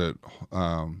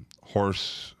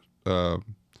horse the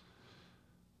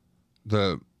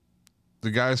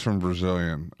guys from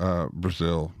Brazil,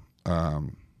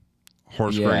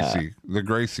 Horse Gracie, the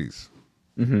Gracies.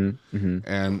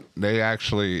 And they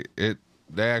actually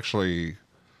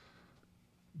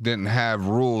didn't have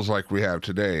rules like we have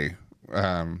today,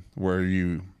 where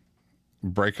you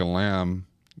break a limb,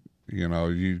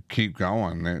 you keep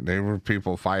going. They were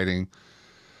people fighting.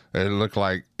 It looked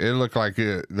like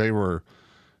they were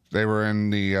in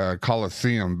the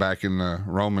Colosseum back in the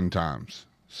Roman times.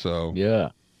 So yeah,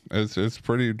 it's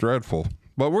pretty dreadful.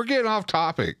 But we're getting off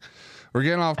topic. We're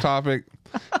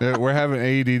having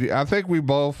ADD. I think we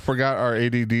both forgot our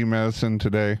ADD medicine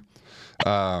today.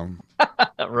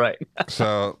 Right.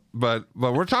 So, but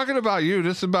we're talking about you.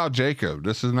 This is about Jacob.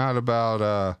 This is not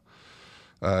about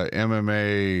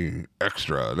MMA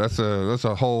Extra. That's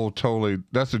a whole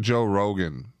that's a Joe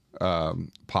Rogan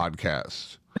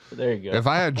podcast. There you go. If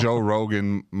I had Joe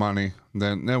Rogan money,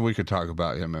 then we could talk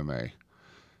about MMA.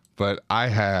 But I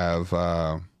have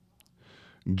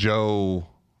Joe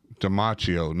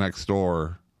DiMaggio next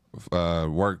door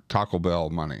work Taco Bell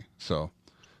money. So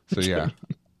yeah,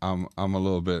 I'm a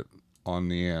little bit on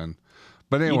the end.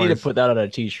 But anyway, you need to put that on a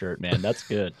t-shirt, man. That's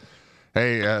good.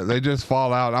 Hey, they just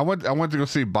fall out. I went to go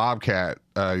see Bobcat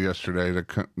yesterday,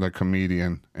 the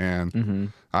comedian,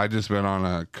 and I just been on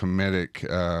a comedic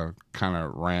kind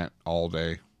of rant all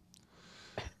day.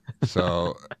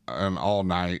 So and all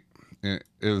night. It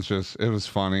was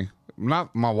funny.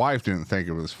 Not my wife didn't think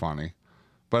it was funny,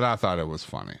 but I thought it was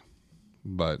funny.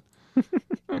 But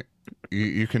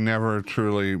you can never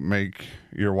truly make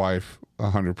your wife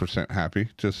 100% happy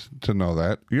just to know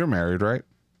that. You're married, right?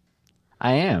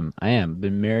 I am.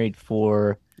 Been married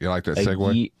for You like that a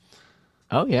segue?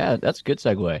 Oh yeah, that's a good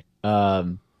segue.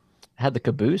 Had the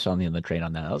caboose on the end of the train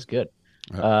on that. That was good.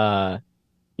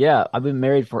 Yeah, I've been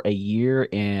married for a year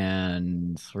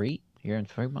and 3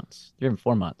 months. 3 and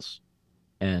 4 months.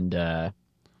 And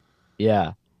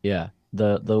yeah.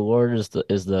 The Lord is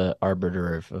the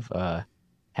arbiter of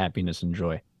happiness and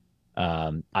joy.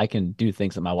 I can do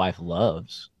things that my wife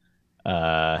loves.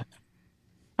 Yeah.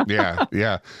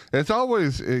 It's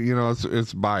always,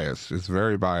 it's biased. It's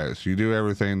very biased. You do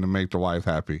everything to make the wife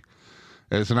happy.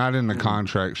 It's not in the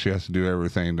contract. She has to do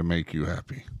everything to make you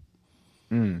happy.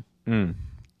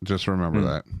 Just remember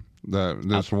that.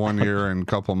 This 1 year and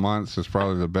couple months is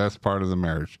probably the best part of the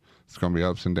marriage. It's going to be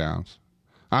ups and downs.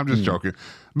 I'm just joking.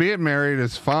 Being married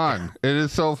is fun. It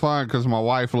is so fun because my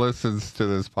wife listens to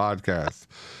this podcast.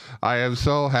 I am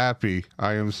so happy.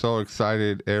 I am so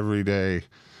excited every day.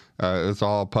 It's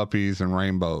all puppies and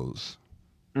rainbows.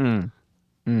 And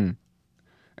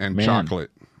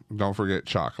chocolate. Don't forget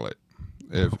chocolate.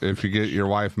 If you get your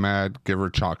wife mad, give her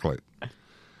chocolate.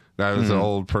 That is the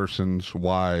old person's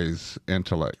wise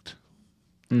intellect.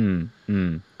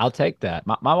 I'll take that.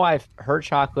 My wife, her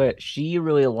chocolate, she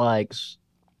really likes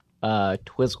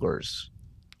Twizzlers.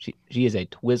 She is a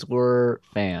Twizzler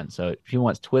fan, so she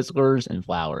wants Twizzlers and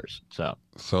flowers. So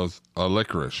it's a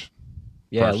licorice.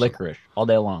 Yeah, person. licorice all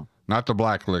day long. Not the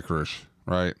black licorice,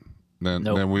 right?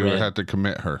 Then we would have to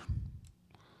commit her.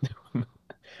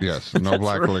 Yes, no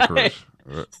black licorice.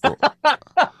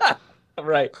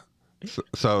 Right.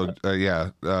 So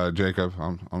Jacob,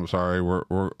 I'm sorry.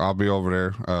 I'll be over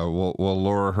there. We'll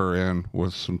lure her in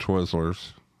with some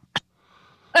Twizzlers.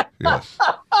 Yes.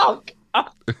 Oh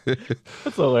God.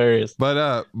 That's hilarious.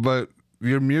 But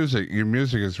your music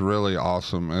is really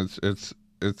awesome. It's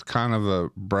kind of a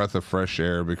breath of fresh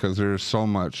air because there's so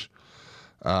much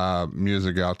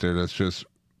music out there that's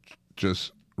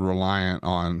just reliant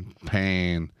on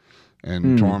pain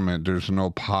and torment. There's no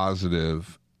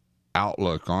positive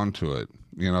outlook onto it.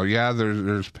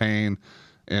 There's pain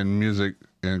in music,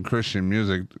 and Christian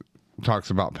music talks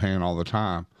about pain all the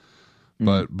time.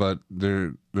 But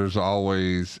there's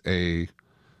always a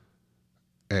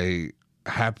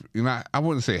happy, I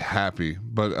wouldn't say happy,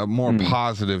 but a more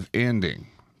positive ending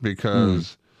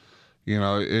because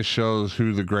it shows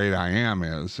who the great I am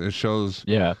is. It shows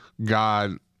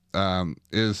God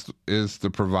is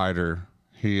the provider.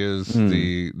 He is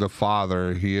the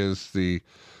father. He is the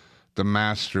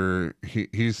master.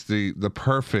 He's the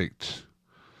perfect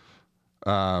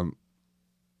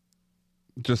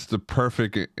just the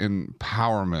perfect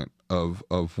empowerment of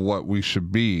what we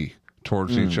should be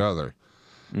towards each other.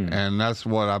 And that's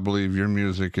what I believe your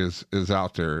music is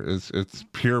out there. It's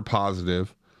pure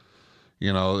positive.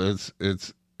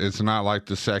 It's not like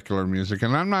the secular music.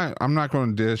 And I'm not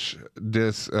going to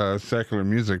diss secular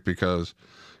music because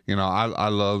I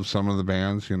love some of the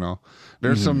bands.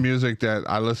 There's some music that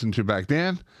I listened to back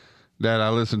then that I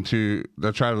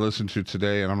try to listen to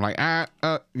today, and I'm like,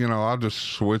 I'll just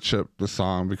switch up the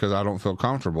song because I don't feel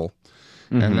comfortable.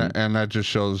 And that just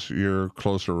shows your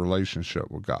closer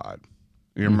relationship with God,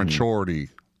 your maturity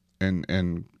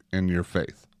in your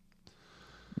faith.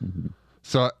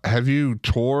 So have you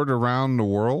toured around the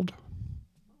world?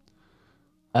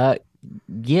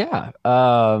 Yeah,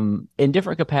 in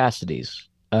different capacities.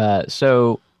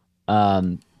 The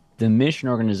mission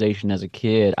organization as a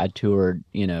kid, I toured,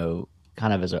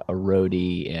 kind of as a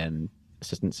roadie and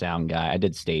assistant sound guy. I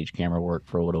did stage camera work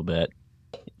for a little bit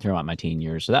throughout my teen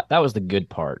years. So that was the good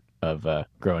part of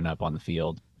growing up on the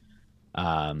field.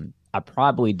 I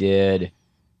probably did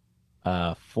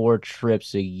 4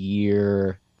 trips a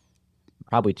year,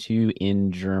 probably 2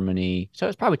 in Germany. So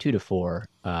it's probably 2 to 4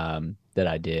 that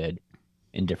I did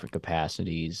in different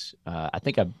capacities. I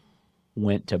think I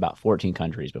went to about 14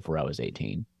 countries before I was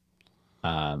 18.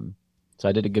 So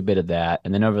I did a good bit of that.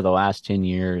 And then over the last 10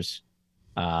 years,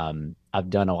 I've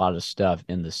done a lot of stuff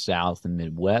in the South and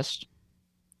Midwest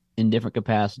in different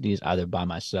capacities, either by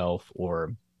myself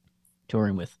or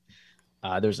touring with,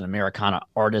 there's an Americana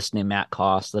artist named Matt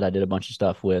Koss that I did a bunch of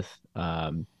stuff with.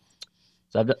 So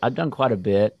I've done quite a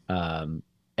bit.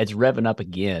 It's revving up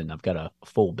again. I've got a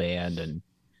full band, and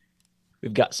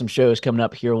we've got some shows coming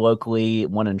up here locally,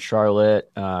 one in Charlotte,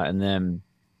 and then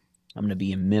I'm going to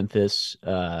be in Memphis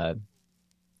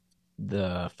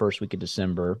the first week of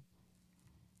December.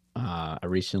 I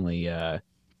recently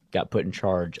got put in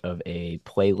charge of a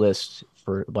playlist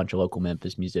for a bunch of local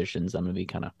Memphis musicians. I'm going to be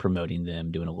kind of promoting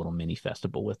them, doing a little mini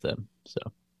festival with them. So,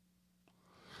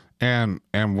 and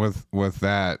with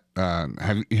that,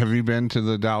 have you been to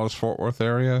the Dallas-Fort Worth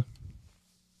area?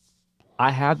 I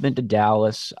have been to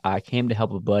Dallas. I came to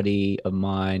help a buddy of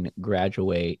mine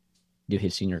graduate, do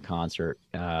his senior concert.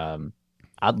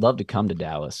 I'd love to come to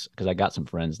Dallas because I got some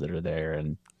friends that are there.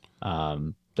 And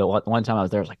the one time I was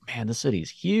there, I was like, man, this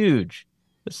city's huge.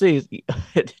 The city,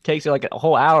 it takes you like a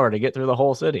whole hour to get through the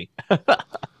whole city.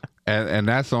 And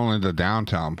that's only the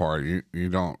downtown part. You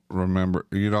don't remember.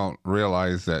 You don't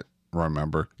realize that.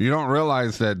 You don't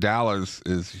realize that Dallas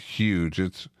is huge.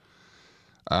 It's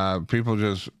people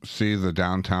just see the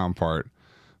downtown part,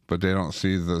 but they don't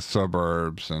see the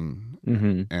suburbs and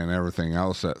everything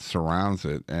else that surrounds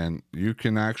it. And you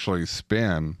can actually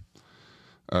spend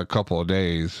a couple of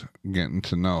days getting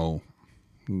to know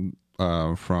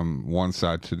from one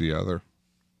side to the other.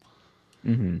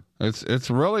 It's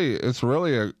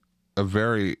really a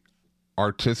very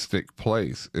artistic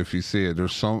place if you see it.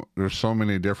 There's so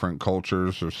many different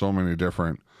cultures. There's so many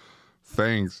different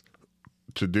things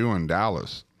to do in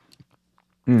Dallas.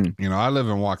 You know, I live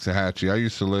in Waxahachie. I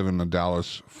used to live in the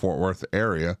Dallas-Fort Worth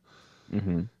area,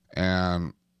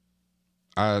 and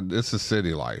it's a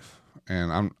city life.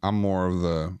 And I'm more of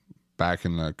the back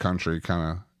in the country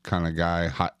kind of guy,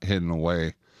 hidden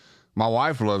away. My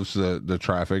wife loves the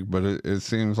traffic, but it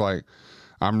seems like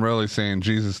I'm really saying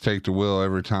Jesus take the wheel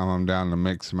every time I'm down the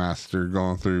Mixmaster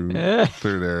going through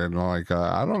there, and I'm like,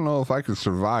 I don't know if I could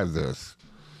survive this.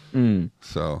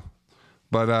 So,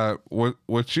 but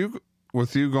with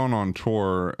you going on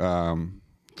tour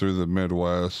through the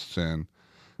Midwest and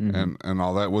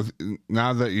all that,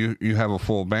 now that you have a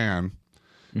full band,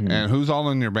 and who's all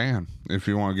in your band? If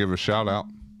you want to give a shout out.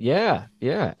 Yeah,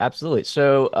 absolutely.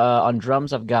 So on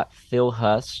drums, I've got Phil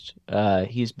Hust.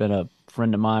 He's been a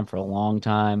friend of mine for a long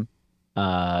time.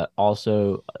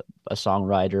 Also a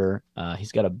songwriter.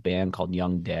 He's got a band called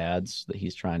Young Dads that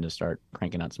he's trying to start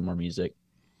cranking out some more music.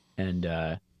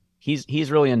 And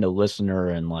he's really into Listener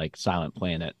and like Silent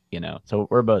Planet, you know. So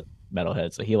we're both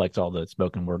metalheads. So he likes all the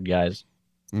spoken word guys.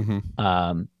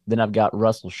 Then I've got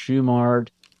Russell Schumard.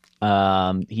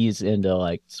 He's into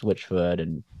like Switchfoot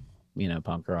and, you know,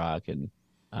 punk rock, and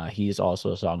he's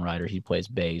also a songwriter. He plays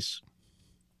bass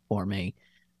for me.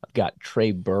 I've got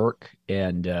Trey Burke,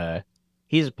 and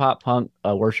he's a pop punk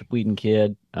Worship Whedon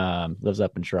kid. Lives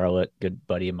up in Charlotte. Good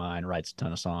buddy of mine. Writes a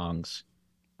ton of songs.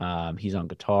 He's on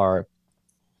guitar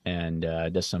and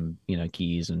does some, you know,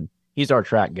 keys, and he's our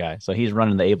track guy. So he's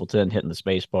running the Ableton, hitting the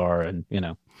space bar, and you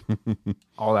know,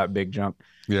 all that big junk.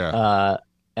 Yeah.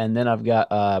 And then I've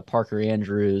got Parker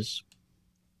Andrews.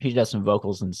 He does some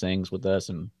vocals and sings with us,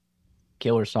 and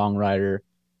killer songwriter.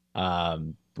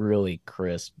 Really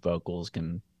crisp vocals,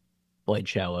 can play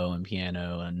cello and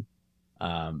piano.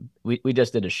 And we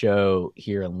just did a show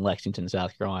here in Lexington,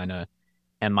 South Carolina.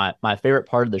 And my favorite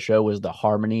part of the show was the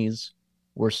harmonies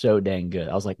were so dang good.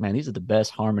 I was like, man, these are the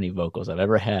best harmony vocals I've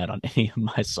ever had on any of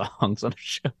my songs on a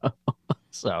show.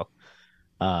 So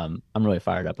I'm really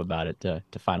fired up about it to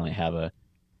finally have a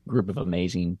group of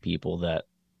amazing people that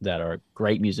are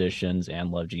great musicians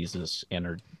and love Jesus and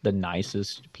are the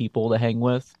nicest people to hang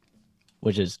with,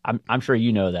 which is, I'm sure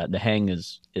you know that the hang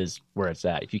is where it's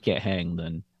at. If you can't hang,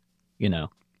 then, you know.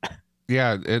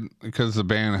 Yeah, because the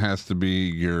band has to be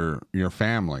your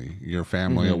family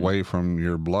away from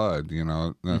your blood, you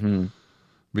know,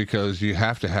 because you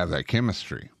have to have that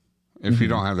chemistry. If you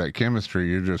don't have that chemistry,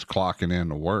 you're just clocking in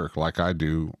to work like I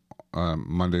do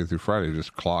Monday through Friday,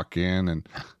 just clock in and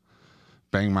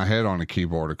bang my head on the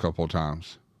keyboard a couple of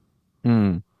times.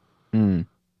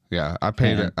 Yeah, I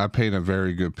paint a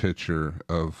very good picture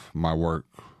of my work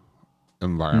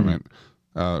environment.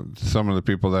 Some of the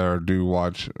people that do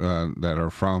watch that are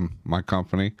from my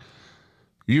company,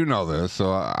 you know this,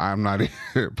 so I'm not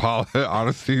here.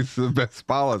 Honesty is the best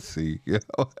policy, you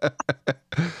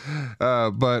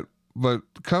know. But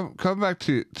come back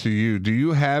to you. Do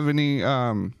you have any?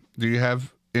 Do you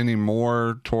have any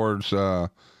more towards the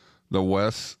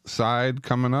west side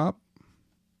coming up?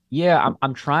 Yeah,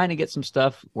 I'm trying to get some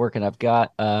stuff working. I've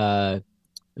got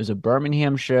there's a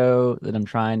Birmingham show that I'm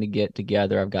trying to get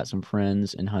together. I've got some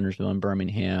friends in Huntersville and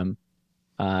Birmingham.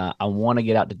 I want to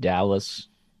get out to Dallas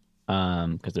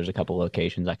because there's a couple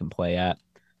locations I can play at.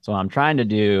 So what I'm trying to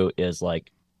do is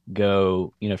like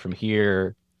go, you know, from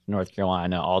here, North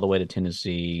Carolina, all the way to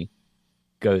Tennessee,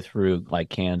 go through like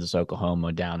Kansas,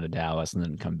 Oklahoma, down to Dallas, and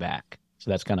then come back. So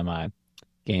that's kind of my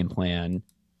game plan.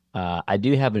 I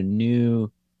do have a new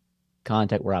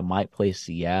contact where I might play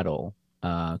Seattle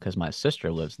because my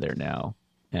sister lives there now,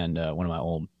 and one of my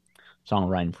old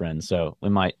songwriting friends. So we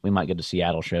might get a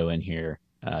Seattle show in here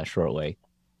shortly.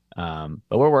 But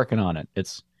we're working on it.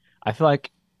 I feel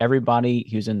like everybody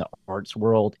who's in the arts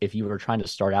world, if you were trying to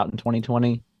start out in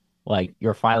 2020, like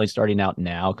you're finally starting out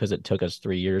now because it took us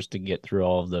 3 years to get through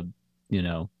all of the,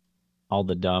 all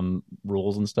the dumb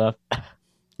rules and stuff.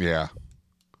 Yeah.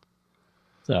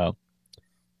 So,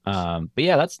 but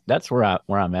yeah, that's where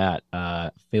I'm at.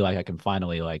 Feel like I can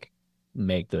finally like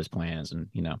make those plans and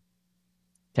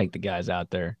take the guys out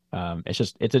there.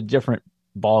 It's a different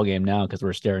ball game now because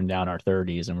we're staring down our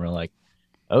 30s and we're like,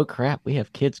 oh crap, we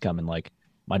have kids coming. Like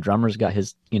my drummer's got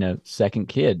his second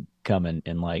kid coming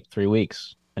in like 3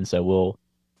 weeks, and so we'll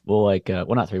like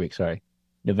well, not 3 weeks, sorry,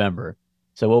 November.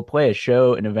 So we'll play a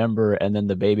show in November, and then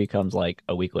the baby comes like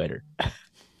a week later.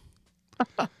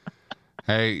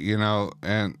 Hey,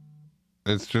 and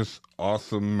it's just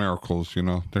awesome miracles,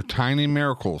 They're tiny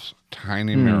miracles.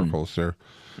 Miracles.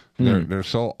 They're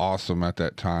so awesome at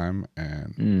that time,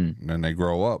 and then they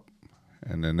grow up,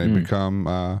 and then they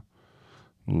become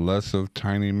less of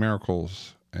tiny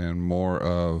miracles and more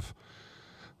of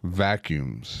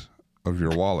vacuums of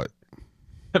your wallet.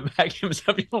 Vacuums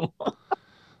of your wallet.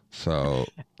 So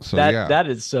that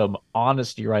is some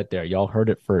honesty right there. Y'all heard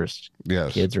it first.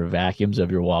 Yes. Kids are vacuums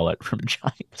of your wallet from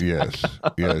Giant. Yes.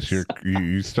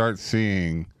 You start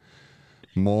seeing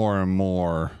more and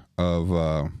more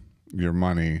of your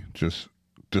money just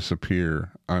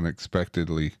disappear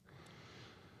unexpectedly.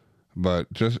 But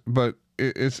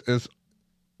it's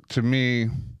to me,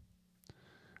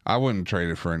 I wouldn't trade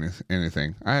it for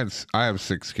anything. I have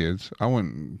 6 kids. I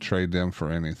wouldn't trade them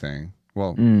for anything.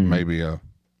 Well, maybe a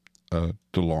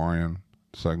DeLorean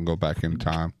so I can go back in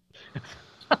time.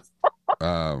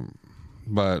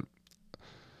 But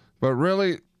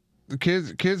really, the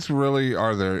kids really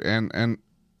are there,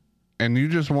 and you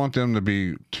just want them to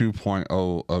be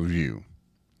 2.0 of you.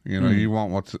 You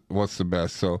want what's the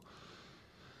best. So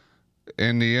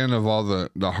in the end of all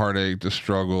the heartache, the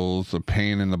struggles, the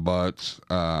pain in the butts,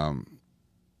 the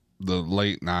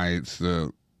late nights,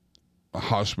 the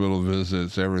hospital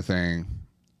visits, everything.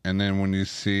 And then when you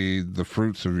see the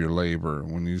fruits of your labor,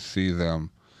 when you see them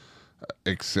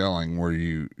excelling where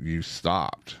you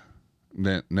stopped,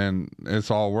 then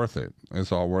it's all worth it.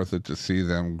 It's all worth it to see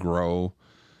them grow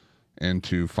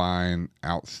into fine,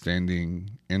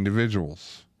 outstanding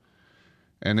individuals.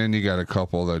 And then you got a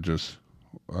couple that just,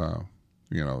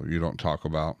 you don't talk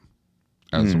about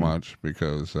as much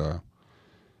because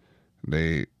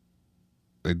they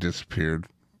disappeared.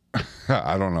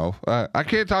 I don't know. I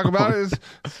can't talk about it.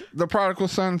 It's the prodigal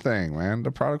son thing, man. The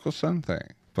prodigal son thing.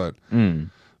 But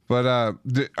are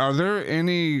there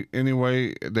any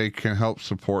way they can help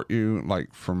support you,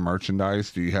 like from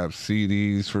merchandise? Do you have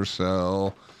CDs for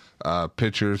sale?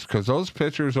 Pictures? Because those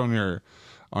pictures on your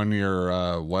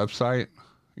website,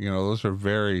 those are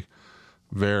very,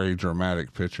 very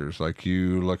dramatic pictures. Like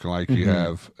you looking like you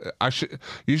have.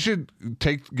 You should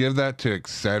give that to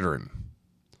Excedrin.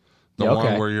 The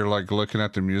one where you're like looking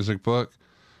at the music book,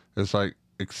 it's like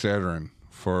Excedrin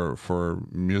for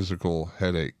musical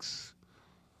headaches.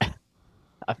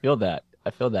 I feel that.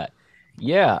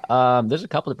 Yeah. There's a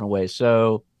couple different ways.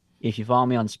 So if you follow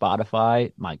me on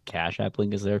Spotify, my Cash App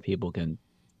link is there. People can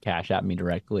Cash App me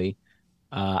directly.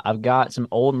 I've got some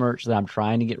old merch that I'm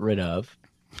trying to get rid of.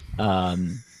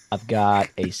 I've got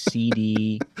a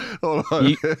CD. Hold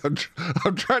on.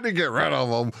 I'm trying to get rid of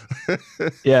them.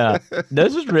 Yeah,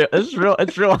 this is real. It's real.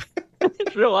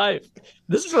 It's real life.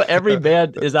 This is what every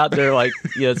band is out there like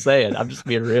saying. I'm just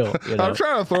being real. I'm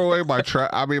trying to throw away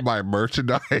my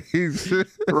merchandise.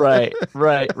 Right.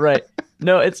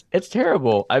 No, it's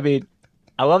terrible. I mean,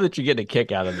 I love that you're getting a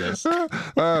kick out of this.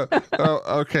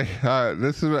 Okay.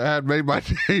 This had made my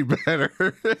day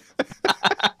better.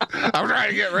 I'm trying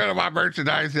to get rid of my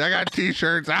merchandise. I got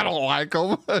T-shirts. I don't like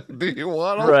them. Do you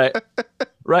want them?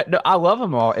 Right. No, I love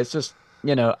them all. It's just,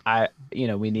 I'm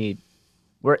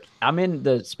in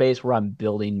the space where I'm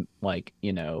building like,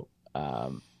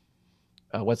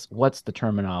 what's the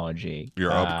terminology?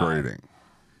 You're upgrading.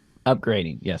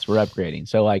 Upgrading. Yes, we're upgrading.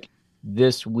 So like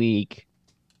this week,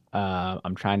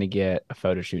 I'm trying to get a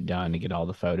photo shoot done to get all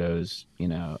the photos,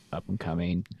 up and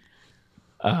coming.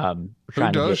 Who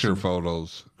does your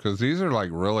photos? Because these are like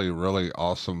really, really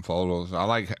awesome photos. I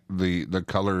like the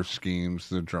color schemes,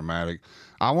 the dramatic.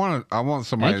 I want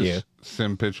somebody to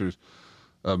send pictures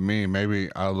of me. Maybe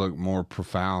I look more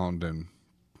profound and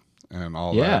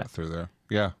all that through there.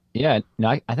 Yeah. Yeah.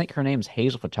 No, I think her name's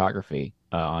Hazel Photography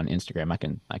on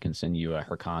Instagram. I can send you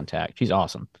her contact. She's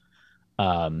awesome.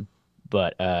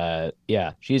 But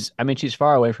yeah, she's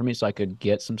far away from me, so I could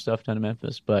get some stuff done in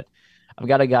Memphis. But I've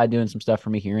got a guy doing some stuff for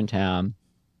me here in town.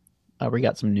 We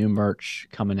got some new merch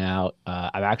coming out.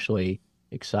 I'm actually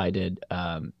excited.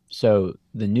 So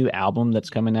the new album that's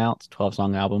coming out, it's a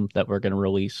 12-song album that we're going to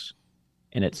release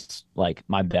and it's like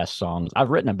my best songs. I've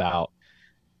written about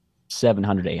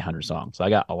 700 to 800 songs. So I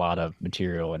got a lot of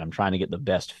material, and I'm trying to get the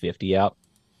best 50 out.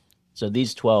 So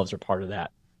these 12s are part of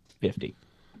that 50.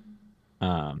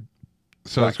 So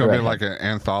it's going to be like an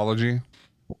anthology?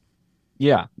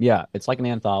 Yeah. It's like an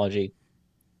anthology.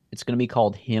 It's going to be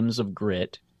called Hymns of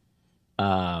Grit,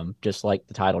 just like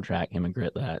the title track, Hymn of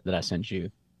Grit, that I sent you.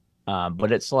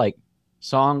 But it's like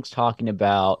songs talking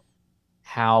about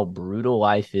how brutal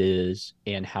life is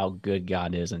and how good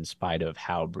God is in spite of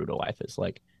how brutal life is.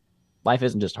 Like, life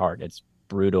isn't just hard. It's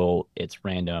brutal. It's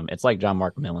random. It's like John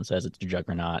Mark Millen says, it's a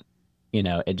juggernaut.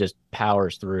 It just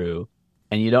powers through,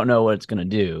 and you don't know what it's going to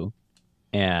do.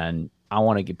 And I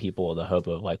want to give people the hope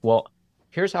of like, well,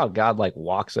 here's how God like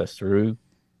walks us through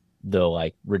the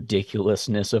like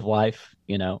ridiculousness of life,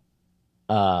 So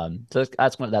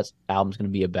that's what that album's going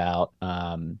to be about.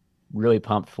 Really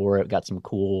pumped for it. Got some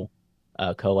cool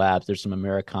collabs. There's some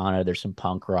Americana. There's some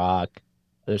punk rock.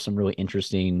 There's some really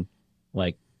interesting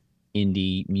like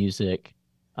indie music.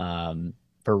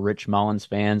 For Rich Mullins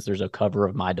fans, there's a cover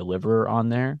of My Deliverer on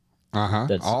there.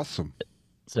 That's awesome.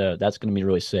 So that's going to be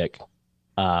really sick.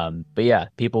 But yeah,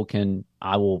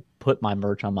 I will put my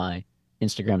merch on my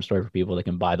Instagram story for people that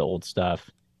can buy the old stuff.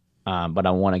 But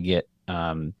I want to get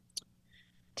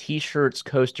t-shirts,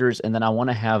 coasters, and then I want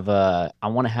to have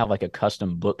like a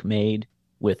custom book made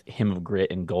with Hymn of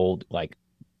Grit and gold like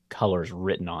colors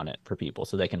written on it for people,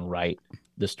 so they can write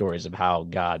the stories of how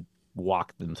God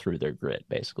walked them through their grit,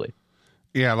 basically.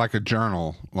 Yeah, like a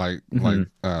journal, like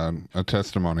a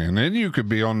testimony, and then you could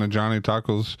be on the Johnny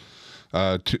Tacos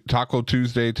Taco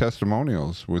Tuesday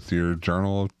testimonials with your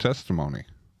journal of testimony.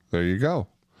 There you go.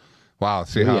 Wow,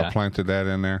 see how I planted that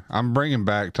in there? I'm bringing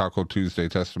back Taco Tuesday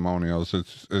testimonials.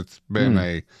 It's been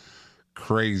a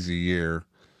crazy year.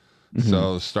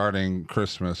 So starting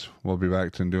Christmas, we'll be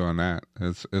back to doing that.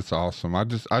 It's awesome. I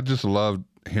just love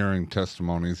hearing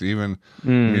testimonies, even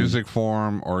music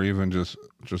form or even just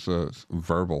a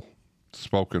verbal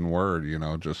spoken word,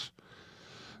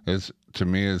 to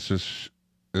me it's just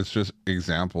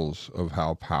examples of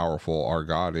how powerful our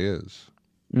God is.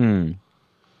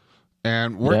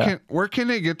 And where can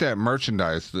they get that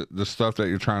merchandise, the stuff that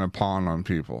you're trying to pawn on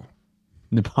people?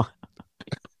 That's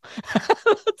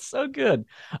so good.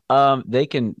 They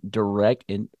can direct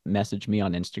and message me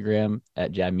on Instagram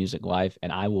at Jab Music Life,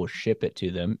 and I will ship it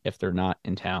to them if they're not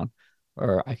in town,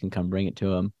 or I can come bring it to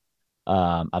them.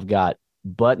 I've got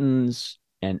buttons,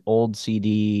 an old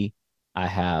CD. I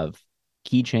have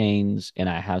keychains, and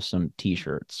I have some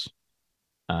T-shirts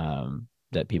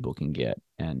that people can get,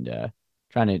 and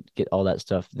trying to get all that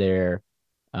stuff there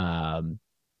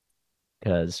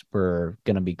because we're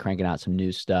going to be cranking out some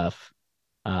new stuff.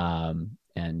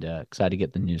 And excited to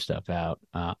get the new stuff out.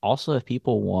 Also, if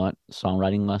people want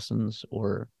songwriting lessons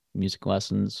or music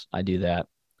lessons, I do that.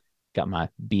 Got my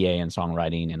BA in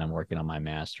songwriting, and I'm working on my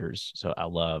master's. So I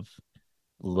love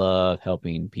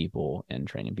helping people and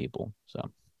training people. So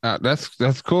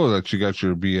that's cool that you got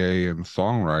your BA in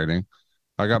songwriting.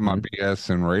 I got my BS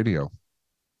in radio.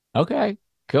 Okay,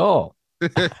 cool. I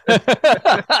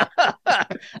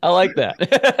like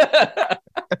that.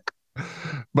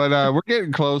 But we're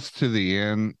getting close to the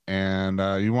end, and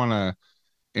you want to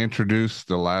introduce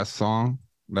the last song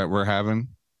that we're having?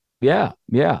 Yeah.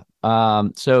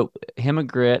 So Hymn of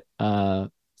Grit,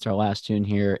 it's our last tune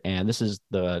here, and this is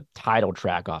the title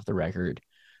track off the record.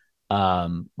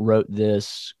 Wrote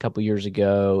this a couple years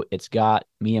ago. It's got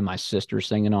me and my sister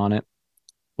singing on it,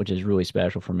 which is really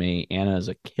special for me. Anna is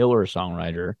a killer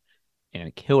songwriter and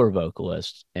a killer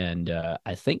vocalist, and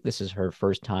I think this is her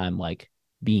first time like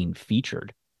being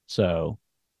featured. So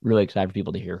really excited for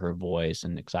people to hear her voice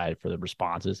and excited for the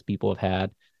responses people have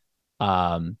had.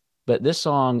 But this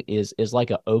song is like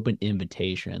an open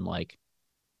invitation. Like,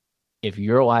 if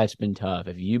your life's been tough,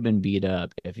 if you've been beat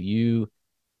up, if you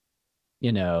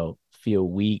feel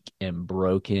weak and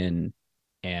broken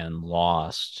and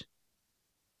lost,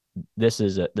 this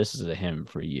is a hymn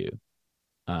for you.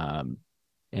 And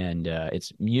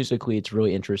it's musically, it's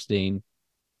really interesting.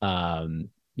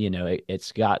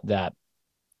 It's got that,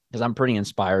 because I'm pretty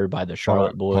inspired by the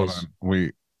Charlotte Boys.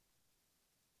 Hold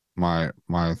on.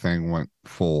 My thing went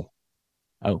full.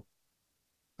 Oh.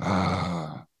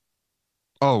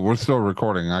 We're still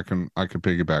recording. I can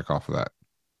piggyback off of that.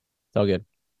 It's all good.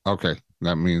 Okay,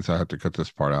 that means I have to cut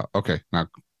this part out. Okay, now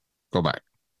go back.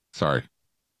 Sorry.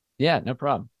 Yeah, no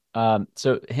problem.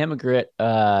 So Hymn of Grit,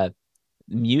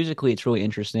 musically, it's really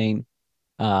interesting.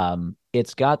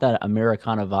 It's got that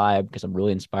Americana vibe because I'm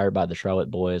really inspired by the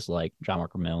Charlotte Boys, like John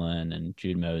Mark Millen and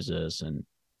Jude Moses, and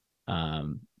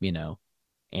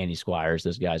Andy Squires.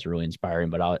 Those guys are really inspiring,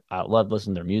 but I love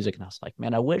listening to their music. And I was like,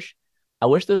 man, I wish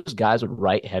those guys would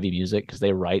write heavy music, because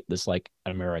they write this like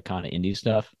Americana indie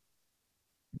stuff.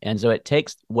 And so it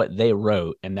takes what they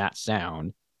wrote and that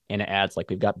sound, and it adds, like,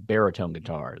 we've got baritone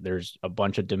guitar. There's a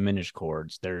bunch of diminished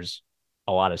chords. There's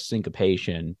a lot of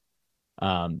syncopation.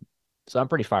 So I'm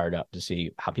pretty fired up to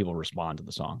see how people respond to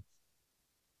the song.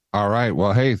 All right.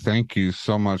 Well, hey, thank you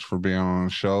so much for being on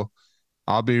the show.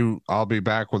 I'll be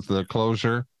back with the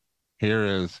closure. Here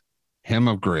is Hymn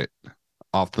of Grit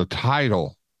off the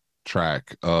title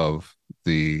track of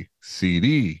the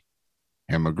CD,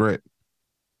 Hymn of Grit.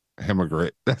 Hymn of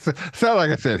Grit. That's sound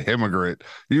like I said Hymn-a-Grit.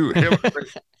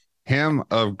 Hymn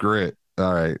of Grit.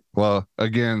 All right. Well,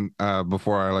 again,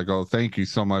 before I let go, thank you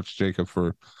so much, Jacob,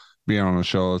 for being on the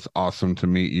show. It's awesome to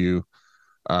meet you.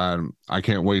 I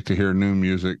can't wait to hear new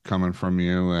music coming from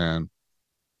you. And,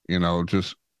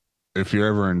 just if you're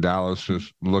ever in Dallas,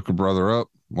 just look a brother up.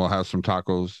 We'll have some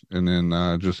tacos and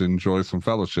then just enjoy some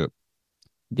fellowship.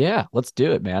 Yeah, let's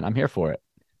do it, man. I'm here for it.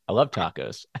 I love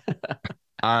tacos.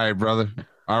 All right, brother.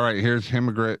 All right, here's Hymn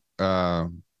of Grit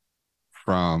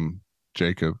from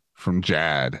Jacob, from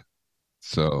Jad.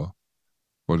 So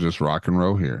we'll just rock and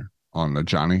roll here on the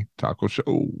Johnny Taco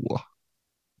Show.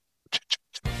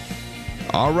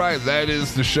 All right, that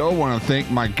is the show. I want to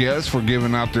thank my guests for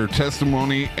giving out their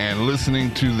testimony and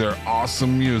listening to their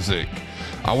awesome music.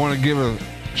 I want to give a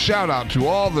shout out to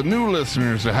all the new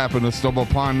listeners that happen to stumble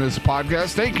upon this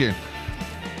podcast. Thank you.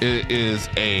 It is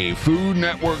a Food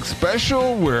Network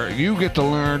special where you get to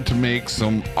learn to make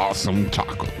some awesome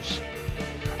tacos.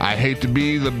 I hate to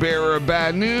be the bearer of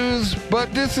bad news,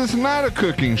 but this is not a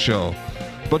cooking show.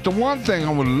 But the one thing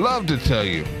I would love to tell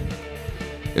you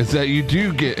is that you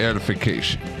do get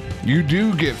edification. You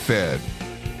do get fed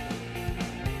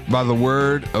by the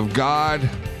word of God,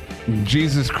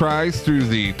 Jesus Christ, through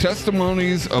the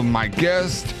testimonies of my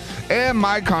guests and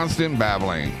my constant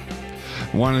babbling.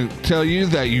 I want to tell you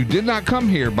that you did not come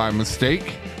here by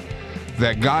mistake,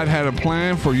 that God had a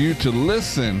plan for you to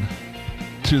listen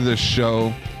to this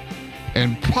show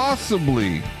and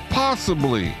possibly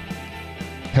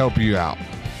help you out.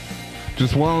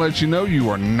 Just want to let you know you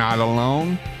are not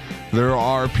alone. There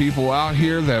are people out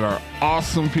here that are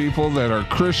awesome people, that are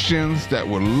Christians, that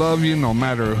would love you no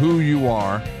matter who you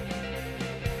are.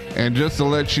 And just to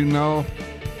let you know,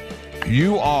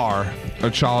 you are a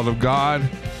child of God,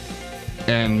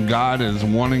 and God is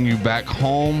wanting you back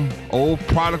home, old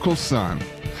prodigal son.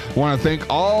 I want to thank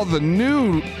all the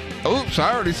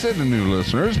I already said the new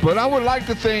listeners, but I would like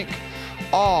to thank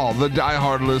all the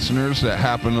diehard listeners that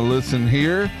happen to listen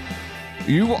here.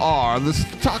 You are the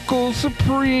Taco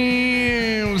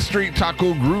Supreme street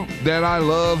taco group that I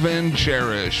love and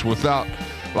cherish. Without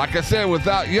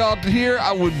y'all here,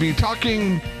 I would be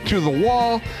talking to the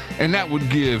wall, and that would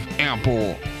give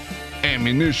ample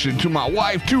ammunition to my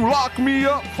wife to lock me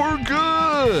up for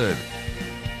good.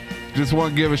 Just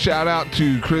want to give a shout out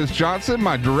to Chris Johnson,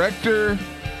 my director,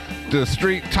 the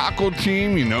Street Taco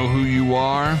team, you know who you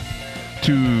are,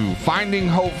 to Finding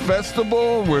Hope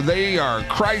Festival, where they are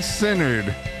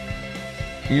Christ-centered,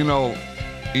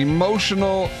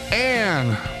 emotional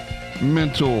and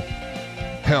mental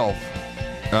health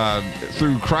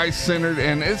through Christ-centered,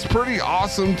 and it's pretty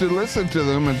awesome to listen to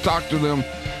them and talk to them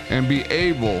and be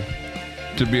able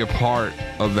to be a part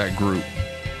of that group.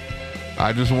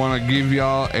 I just want to give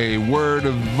y'all a word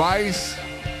of advice.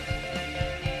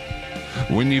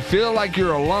 When you feel like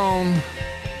you're alone,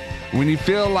 when you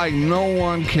feel like no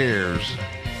one cares,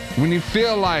 when you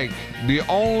feel like the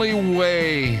only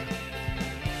way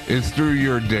is through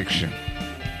your addiction,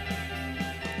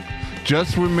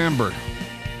 just remember,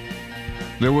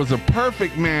 there was a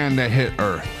perfect man that hit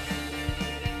earth.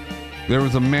 There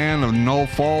was a man of no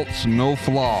faults, no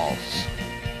flaws.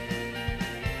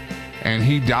 And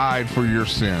he died for your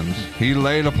sins. He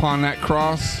laid upon that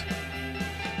cross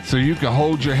so you can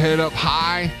hold your head up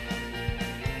high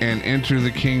and enter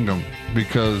the kingdom,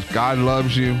 because God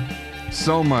loves you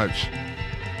so much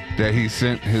that he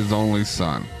sent his only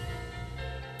son.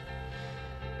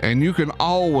 And you can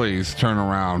always turn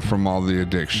around from all the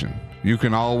addiction. You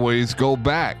can always go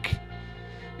back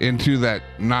into that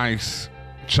nice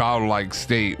childlike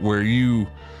state where you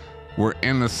were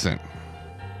innocent.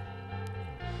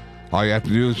 All you have to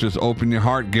do is just open your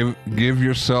heart, give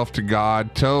yourself to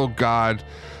God. Tell God,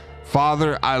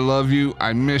 Father, I love you.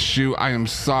 I miss you. I am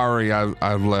sorry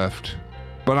I've left,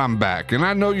 but I'm back. And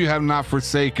I know you have not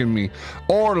forsaken me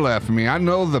or left me. I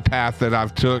know the path that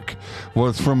I've took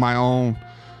was from my own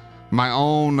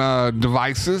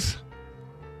devices.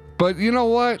 But you know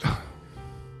what?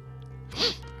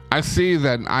 I see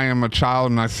that I am a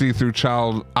child, and I see through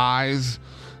child eyes.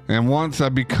 And once I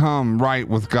become right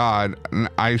with God,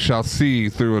 I shall see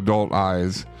through adult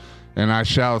eyes, and I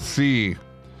shall see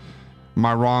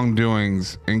my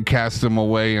wrongdoings and cast them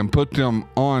away and put them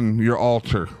on your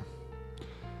altar.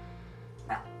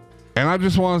 And I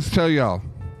just want to tell y'all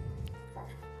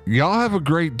have a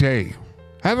great day.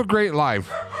 Have a great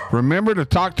life. Remember to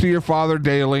talk to your Father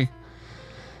daily.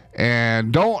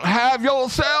 And don't have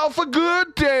yourself a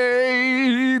good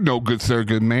day. No, good sir,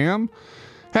 good ma'am.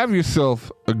 Have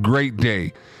yourself a great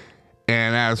day.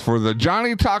 And as for the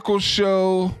Johnny Taco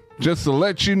Show, just to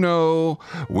let you know,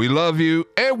 we love you,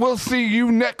 and we'll see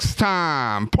you next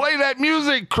time. Play that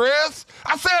music, Chris.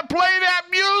 I said play that